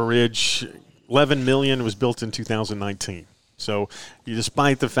Catawba Ridge, $11 million, was built in 2019. So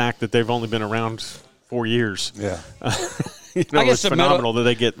despite the fact that they've only been around 4 years. Yeah. I guess it's phenomenal that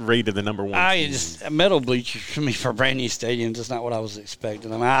they get rated the number one. Metal bleachers for me for brand new stadiums is not what I was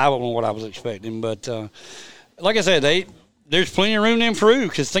expecting. I mean, I don't know what I was expecting, but like I said, there's plenty of room to improve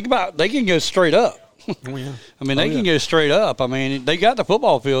because think about they can go straight up. Oh, yeah. I mean, they can go straight up. I mean, they got the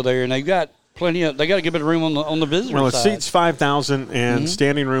football field there, and they've got plenty of. They got a good bit of room on the visitor side. Well, it seats 5,000, and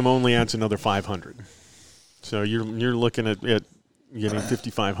standing room only adds another 500. So you're looking at getting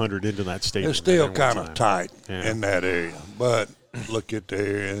 5,500 into that stadium. It's still kind of tight in that area, but look at the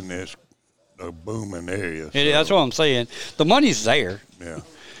area, and it's a booming area. So. That's what I'm saying. The money's there. Yeah.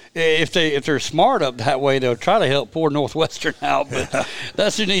 If they're smart up that way, they'll try to help poor Northwestern out. But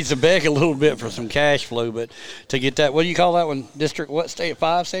that's who needs to beg a little bit for some cash flow. But to get that, what do you call that one? District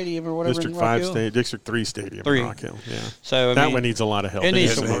 5 stadium or whatever? District 5 stadium, District 3 stadium. 3. In Rock Hill. Yeah. So that one needs a lot of help. It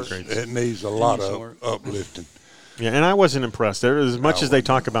needs a lot of uplifting. Yeah, and I wasn't impressed. As much as they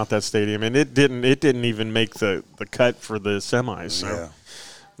talk about that stadium, and it didn't even make the cut for the semis. So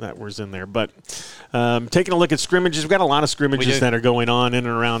that was in there. But taking a look at scrimmages, we've got a lot of scrimmages that are going on in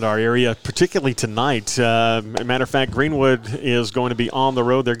and around our area, particularly tonight. Matter of fact, Greenwood is going to be on the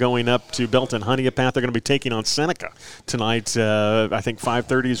road. They're going up to Belton Honeypath. They're going to be taking on Seneca tonight. I think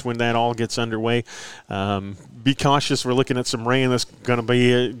 5:30 is when that all gets underway. Be cautious. We're looking at some rain that's going to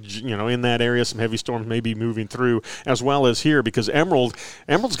be, in that area. Some heavy storms may be moving through, as well as here, because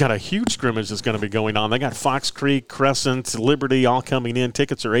Emerald's got a huge scrimmage that's going to be going on. They got Fox Creek, Crescent, Liberty all coming in.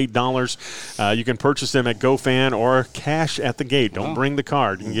 Tickets are $8. You can purchase them at GoFan or cash at the gate. Don't bring the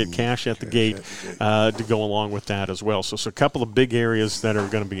card. You can get cash at the gate to go along with that as well. So a couple of big areas that are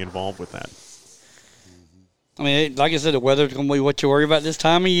going to be involved with that. I mean, like I said, the weather's going to be what you worry about this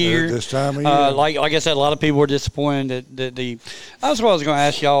time of year. Like I said, a lot of people were disappointed that that's what I was going to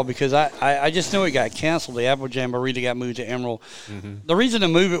ask y'all, because I just know it got canceled. The Apple Jamboree got moved to Emerald. Mm-hmm. The reason to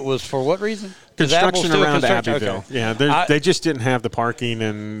move it was for what reason? Construction around Abbeville. Okay. Yeah, they just didn't have the parking,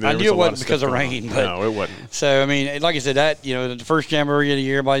 and I knew it wasn't because of rain. But, no, it wasn't. So, I mean, like I said, that the first Jamboree of the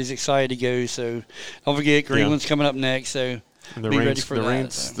year, everybody's excited to go. So, don't forget, Greenwood's coming up next. So. And the rain.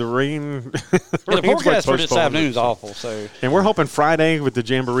 The forecast for this afternoon is awful. So, and we're hoping Friday with the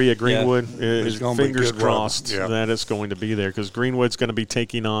Jamboree at Greenwood. Fingers crossed that it's going to be there, because Greenwood's going to be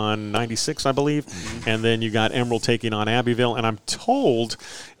taking on 96, I believe, and then you got Emerald taking on Abbeville. And I'm told,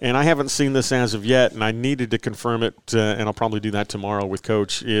 and I haven't seen this as of yet, and I needed to confirm it, and I'll probably do that tomorrow with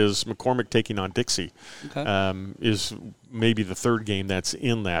Coach. Is McCormick taking on Dixie? Okay. Is maybe the third game that's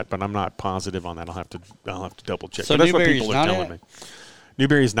in that, but I'm not positive on that. I'll have to double check. So but that's Newberry's what people are telling me.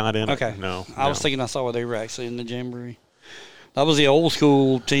 Newberry's not in. Okay. It. No. I was thinking I saw where they were actually in the Jamboree. That was the old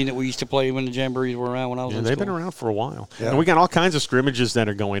school team that we used to play when the Jamborees were around when I was in school. They've been around for a while. Yeah. And we got all kinds of scrimmages that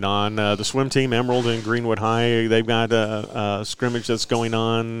are going on. The swim team, Emerald and Greenwood High, they've got a scrimmage that's going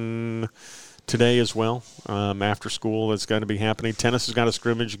on today as well. After school, that's going to be happening. Tennis has got a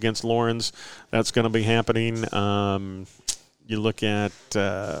scrimmage against Lawrence. That's going to be happening. You look at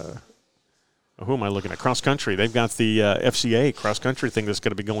who am I looking at? Cross country. They've got the FCA cross country thing that's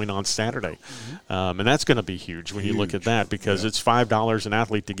going to be going on Saturday, and that's going to be huge when you look at that, because it's $5 an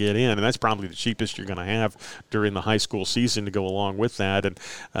athlete to get in, and that's probably the cheapest you're going to have during the high school season to go along with that. And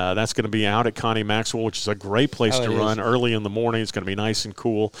that's going to be out at Connie Maxwell, which is a great place to run early in the morning. It's going to be nice and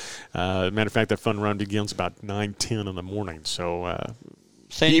cool. Matter of fact, that fun run begins about 9:10 in the morning. So.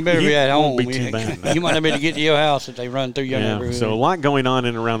 Saying you better be at home. Be too bad. You might not be able to get to your house if they run through your neighborhood. So a lot going on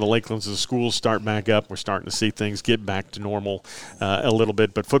in and around the Lakelands. As the schools start back up, we're starting to see things get back to normal a little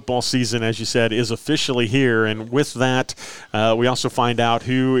bit. But football season, as you said, is officially here. And with that, we also find out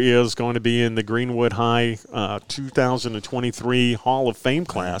who is going to be in the Greenwood High 2023 Hall of Fame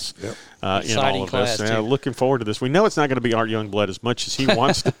class. Yep. In all of this. Looking forward to this. We know it's not going to be Art Youngblood as much as he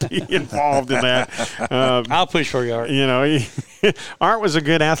wants to be involved in that. I'll push for you, Art. Art was a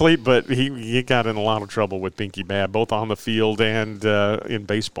good athlete, but he got in a lot of trouble with Binky Bad, both on the field and in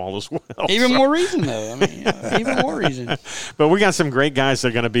baseball as well. Even more reason, though. I mean, even more reason. But we got some great guys that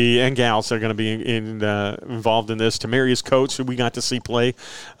are going to be, and gals that are going to be involved in this. Tamarius Coates, who we got to see play,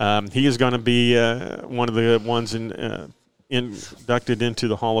 he is going to be one of the ones inducted into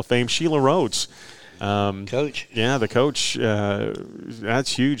the Hall of Fame. Sheila Rhodes. Coach. Yeah, the coach.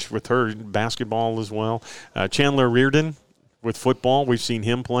 That's huge with her basketball as well. Chandler Reardon with football. We've seen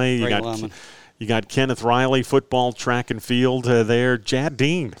him play. You got Kenneth Riley, football, track and field there. Jad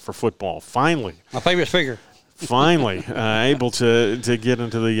Dean for football, finally. My favorite figure. Finally able to get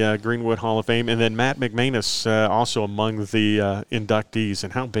into the Greenwood Hall of Fame. And then Matt McManus also among the inductees.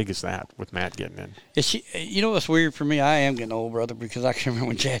 And how big is that with Matt getting in? You know what's weird for me? I am getting old, brother, because I can remember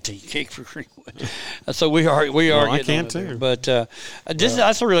when Jad Dean kicked for Greenwood. So we are getting I can too. There. But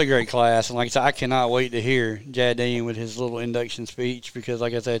that's a really great class. And like I said, I cannot wait to hear Jad Dean with his little induction speech, because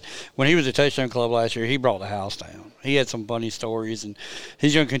like I said, when he was at Touchdown Club last year, he brought the house down. He had some funny stories, and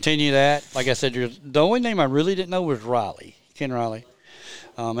he's going to continue that. Like I said, the only name I really didn't know was Ken Riley.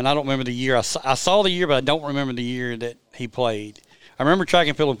 And I don't remember the year. I saw the year, but I don't remember the year that he played. I remember track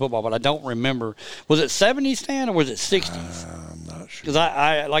and field and football, but I don't remember. Was it 70s, Stan, or was it 60s? I'm not sure. Because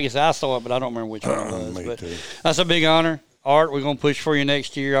I like I said, I saw it, but I don't remember which one it was. But too. That's a big honor. Art, we're going to push for you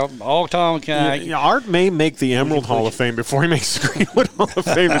next year. All time. Art may make the Emerald Hall of Fame before he makes the Greenwood Hall of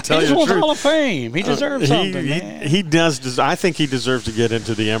Fame, to tell you the truth. Hall of Fame. He deserves something, man. He does. I think he deserves to get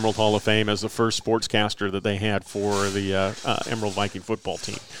into the Emerald Hall of Fame as the first sportscaster that they had for the Emerald Viking football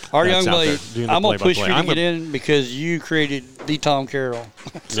team. Art Youngblood, I'm going to push for you to get in because you created the Tom Carroll.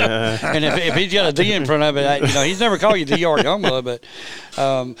 And if he's got a D in front of it, he's never called you the Art Youngblood,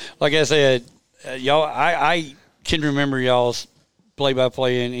 but like I said, y'all, I can remember y'all's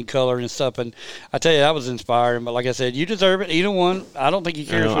play-by-play in color and stuff. And I tell you, that was inspiring. But like I said, you deserve it. Either one. I don't think he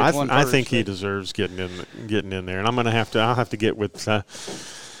cares which one I first, think he deserves getting in there. And I'll have to get with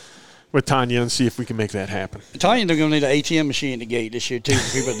Tanya and see if we can make that happen. Tanya, they're going to need an ATM machine at the gate this year, too,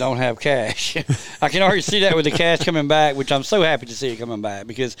 for people that don't have cash. I can already see that with the cash coming back, which I'm so happy to see it coming back,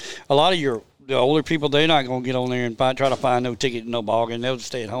 because a lot of the older people, they're not going to get on there and try to find no ticket, no ball game. They'll just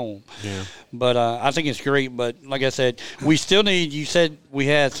stay at home. Yeah. But I think it's great. But like I said, we still need – you said we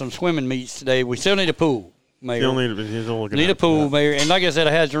had some swimming meets today. We still need a pool, Mayor. Still need a pool, Mayor. And like I said,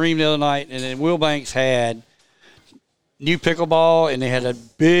 I had a dream the other night, and then Will Banks had – new pickleball, and they had a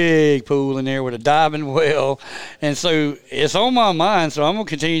big pool in there with a diving well. And so it's on my mind, so I'm going to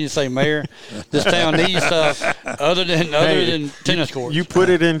continue to say, Mayor, this town needs stuff other than tennis courts. You put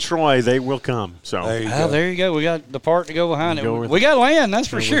it in Troy, they will come. So there you go. We got the park to go behind it. We got land, that's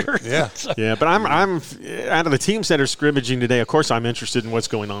for sure. Yeah. Yeah, but I'm out of the teams that are scrimmaging today, of course I'm interested in what's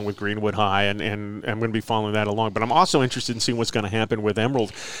going on with Greenwood High, and I'm going to be following that along. But I'm also interested in seeing what's going to happen with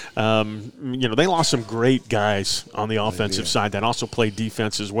Emerald. They lost some great guys on the offensive side that also play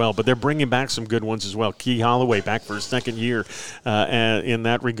defense as well, but they're bringing back some good ones as well. Key Holloway back for his second year in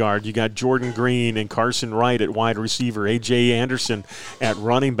that regard. You got Jordan Green and Carson Wright at wide receiver, A.J. Anderson at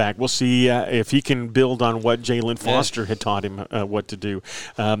running back. We'll see if he can build on what Jalen Foster had taught him what to do.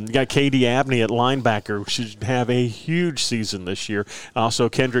 You got K.D. Abney at linebacker, who should have a huge season this year. Also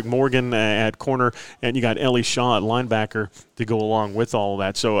Kendrick Morgan at corner, and you got Ellie Shaw at linebacker to go along with all of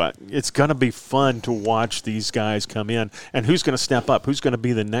that. So it's going to be fun to watch these guys come in. And who's going to step up? Who's going to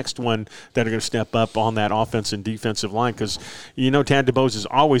be the next one that are going to step up on that offense and defensive line? Because, Tad DeBose has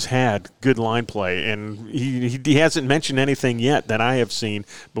always had good line play, and he hasn't mentioned anything yet that I have seen.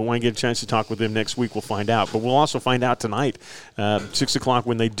 But when I get a chance to talk with him next week, we'll find out. But we'll also find out tonight, 6 o'clock,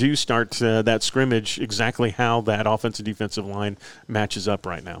 when they do start that scrimmage, exactly how that offensive defensive line matches up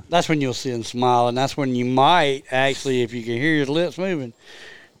right now. That's when you'll see him smile, and that's when you might actually, if you can hear his lips moving,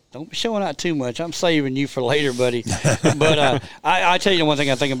 don't be showing out too much. I'm saving you for later, buddy. But I tell you one thing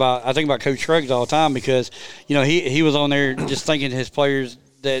I think about Coach Scruggs all the time, because he was on there just thinking his players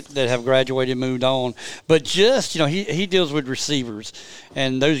that have graduated, moved on. But just he deals with receivers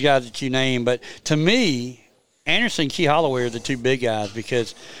and those guys that you name. But to me, Anderson and Key Holloway are the two big guys,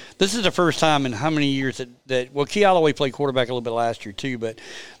 because this is the first time in how many years that Key Holloway played quarterback a little bit last year too, but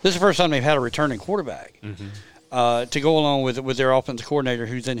this is the first time they've had a returning quarterback. Mm-hmm. To go along with their offensive coordinator,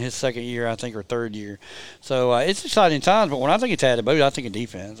 who's in his second year, I think, or third year. So it's exciting times. But when I think of Tad DeBose, I think of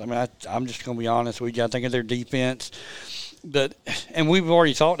defense. I mean, I'm just going to be honest with you. I think of their defense. And we've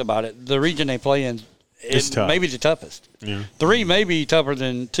already talked about it. The region they play in is maybe the toughest. Yeah. 3 may be tougher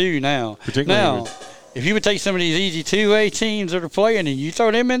than 2 now. Now, if you would take some of these easy 2A teams that are playing and you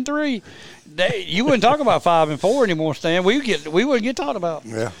throw them in 3, you wouldn't talk about 5 and 4 anymore, Stan. We wouldn't get talked about.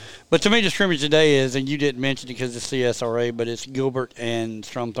 Yeah. But to me, the scrimmage today is, and you didn't mention it because it's CSRA, but it's Gilbert and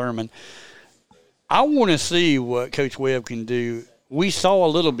Strom Thurmond. I want to see what Coach Webb can do. We saw a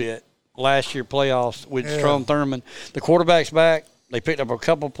little bit last year playoffs with Strom Thurmond. The quarterback's back. They picked up a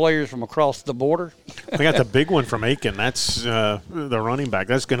couple players from across the border. They got the big one from Aiken. That's the running back.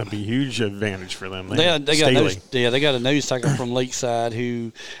 That's going to be a huge advantage for them. They got a nose tackle from Lakeside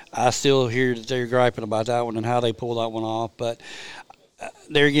who I still hear that they're griping about that one and how they pulled that one off. But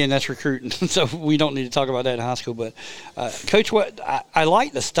there again, that's recruiting, so we don't need to talk about that in high school. But Coach, I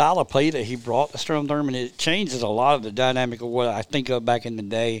like the style of play that he brought to Strom Thurmond. It changes a lot of the dynamic of what I think of back in the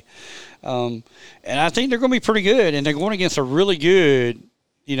day. And I think they're going to be pretty good, and they're going against a really good,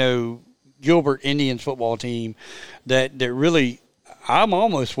 Gilbert Indians football team that really I'm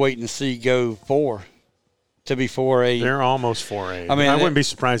almost waiting to see go 4 to be 4A. They're almost 4A. I mean, I wouldn't be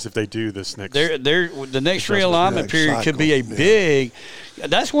surprised if they do this next. The next realignment period could be a big.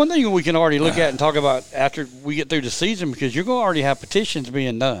 That's one thing we can already look at and talk about after we get through the season, because you're going to already have petitions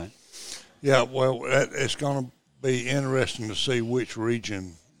being done. Yeah, well, it's going to be interesting to see which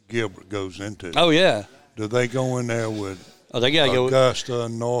region Gilbert goes into. Oh, yeah. Do they go in there with they gotta Augusta,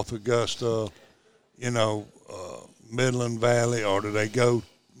 North Augusta, Midland Valley, or do they go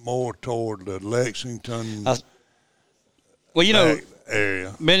more toward the Lexington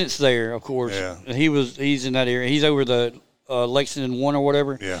area? Bennett's there, of course. Yeah. He's in that area. He's over the Lexington 1 or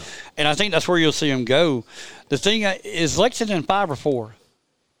whatever. Yeah. And I think that's where you'll see him go. The thing is, Lexington 5 or 4?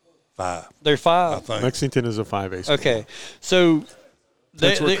 5. They're 5? I think. Lexington is a 5A school. Okay. So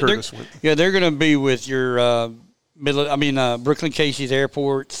that's where Curtis went. Yeah, they're going to be with your Brooklyn Casey's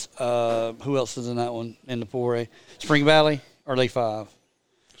Airports. Who else is in that one in the 4A? Spring Valley, or are they 5?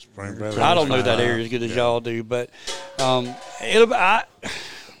 Spring Valley. I don't know that area as good as y'all do, but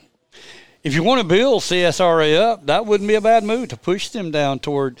if you want to build CSRA up, that wouldn't be a bad move to push them down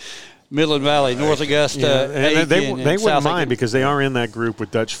toward Midland Valley, North Augusta. And they wouldn't mind because they are in that group with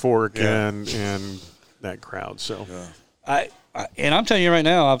Dutch Fork and that crowd. So, and I'm telling you right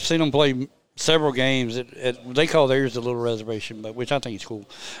now, I've seen them play several games. They call theirs the Little Reservation, but which I think is cool.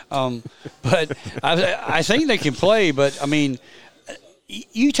 But I think they can play. But I mean,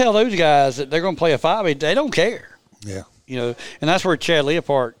 you tell those guys that they're going to play a 5A, they don't care. Yeah, and that's where Chad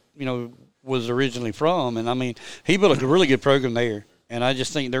Leopard, was originally from. And I mean, he built a really good program there. And I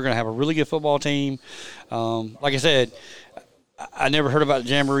just think they're going to have a really good football team. Like I said, I never heard about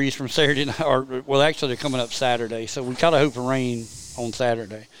jamborees from Saturday night. Actually, they're coming up Saturday. So we kind of hope for rain on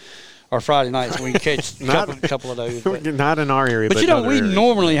Saturday or Friday night so we can catch a couple of those. But, not in our area. But we areas.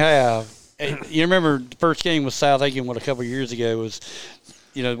 Normally have. You remember the first game with South Aiken, a couple of years ago was –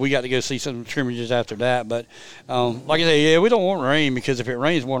 we got to go see some scrimmages after that. But like I say, we don't want rain because if it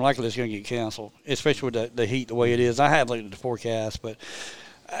rains, more than likely it's going to get canceled, especially with the heat the way it is. I have looked at the forecast, but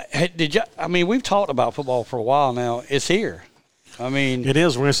we've talked about football for a while now. It's here. I mean, it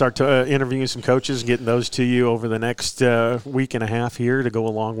is. We're going to start interviewing some coaches, getting those to you over the next week and a half here to go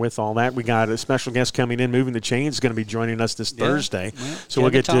along with all that. We got a special guest coming in, Moving the Chains, going to be joining us this Thursday. Yeah. So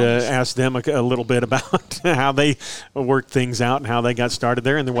we'll get to ask them a little bit about how they work things out and how they got started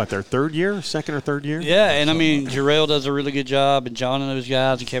there. And then their second or third year? Yeah, and I mean, Jarrell does a really good job, and John and those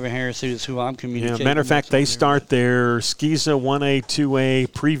guys, and Kevin Harris, who I'm communicating with. Yeah, matter of fact, they start their SCISA 1A, 2A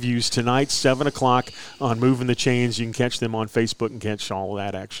previews tonight, 7 o'clock on Moving the Chains. You can catch them on Facebook and catch all of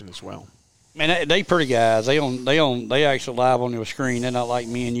that action as well. Man, they pretty guys. They actually live on their screen. They're not like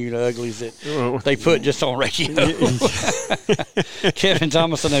me and you, the uglies that they put just on radio. Kevin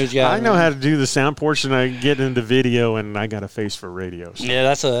Thomas and those guys. I know how to do the sound portion. I get into video, and I got a face for radio. So. Yeah,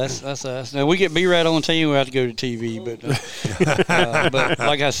 that's us. Now we get B-Rad on team. We have to go to TV, but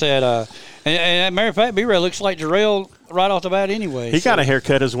like I said, and as a matter of fact, B-Rad looks like Jarrell right off the bat anyway. He got a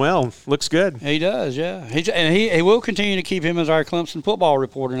haircut as well. Looks good. He does, yeah. He will continue to keep him as our Clemson football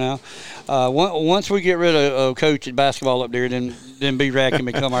reporter now. Once we get rid of coach at basketball up there, then B-Rad can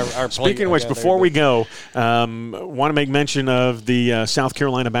become our player. Speaking of which, before we go, want to make mention of the South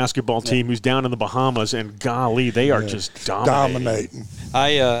Carolina basketball team who's down in the Bahamas, and golly, they are just dominating.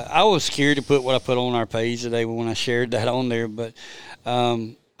 I was scared to put what I put on our page today when I shared that on there, but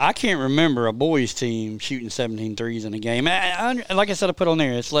I can't remember a boys team shooting 17 threes in a game. Like I said, I put on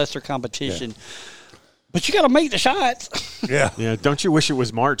there, it's lesser competition. Yeah. But you got to make the shots. Yeah. Yeah. Don't you wish it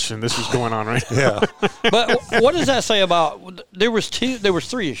was March and this was going on right now? Yeah. But what does that say about – there was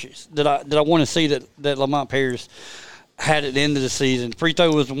three issues that I want to see that Lamont Paris had at the end of the season. Free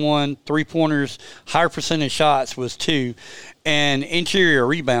throw was 1, three-pointers, higher percentage shots was 2, and interior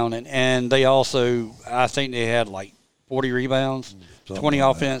rebounding. And they also – I think they had like 40 rebounds. 20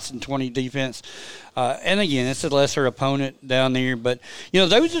 offense and 20 defense. And, again, it's a lesser opponent down there. But,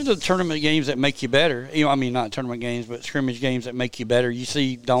 those are the tournament games that make you better. Not tournament games, but scrimmage games that make you better. You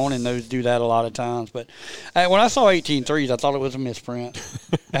see Dawn and those do that a lot of times. But when I saw 18 threes, I thought it was a misprint.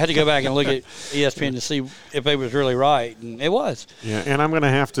 I had to go back and look at ESPN to see if it was really right, and it was. Yeah, and I'm going to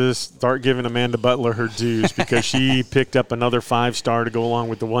have to start giving Amanda Butler her dues because she picked up another 5-star to go along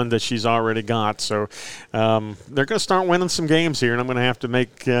with the one that she's already got. So they're going to start winning some games here, and I'm going to have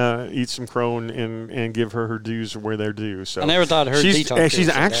to eat some crow and give her dues where they're due. So I never thought her she's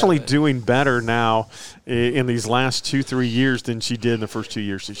actually doing better now in these last 2-3 years than she did in the first 2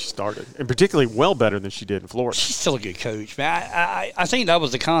 years that she started, and particularly well better than she did in Florida. She's still a good coach, man. I think that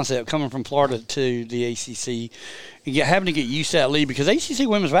was the concept coming from Florida to the ACC, and having to get used to that league because ACC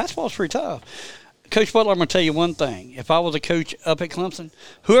women's basketball is pretty tough. Coach Butler, I'm going to tell you one thing. If I was a coach up at Clemson,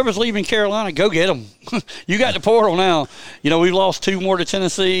 whoever's leaving Carolina, go get them. You got the portal now. We've lost 2 more to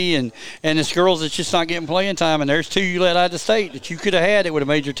Tennessee, and it's girls that's just not getting playing time, and there's 2 you let out of state that you could have had. It would have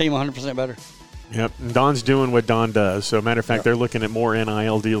made your team 100% better. Yep, and Don's doing what Don does. So, matter of fact, they're looking at more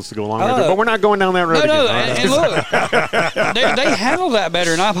NIL deals to go along with it. But we're not going down that road again. And look, they handle that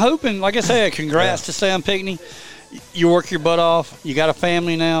better. And I'm hoping, like I said, congrats to Sam Pickney. You work your butt off. You got a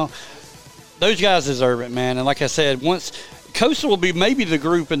family now. Those guys deserve it, man. And like I said, once Coastal will be maybe the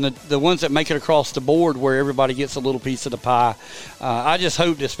group and the ones that make it across the board where everybody gets a little piece of the pie. I just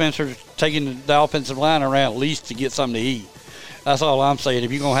hope that Spencer's taking the offensive line around at least to get something to eat. That's all I'm saying.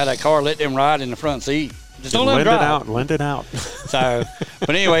 If you're going to have that car, let them ride in the front seat. Just don't let them drive. Lend it out. So,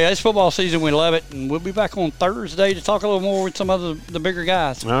 but anyway, it's football season. We love it. And we'll be back on Thursday to talk a little more with some of the bigger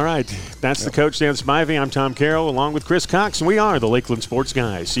guys. All right. That's the Coach Dan Spivey. I'm Tom Carroll along with Chris Cox, and we are the Lakeland Sports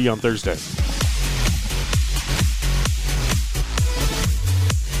Guys. See you on Thursday.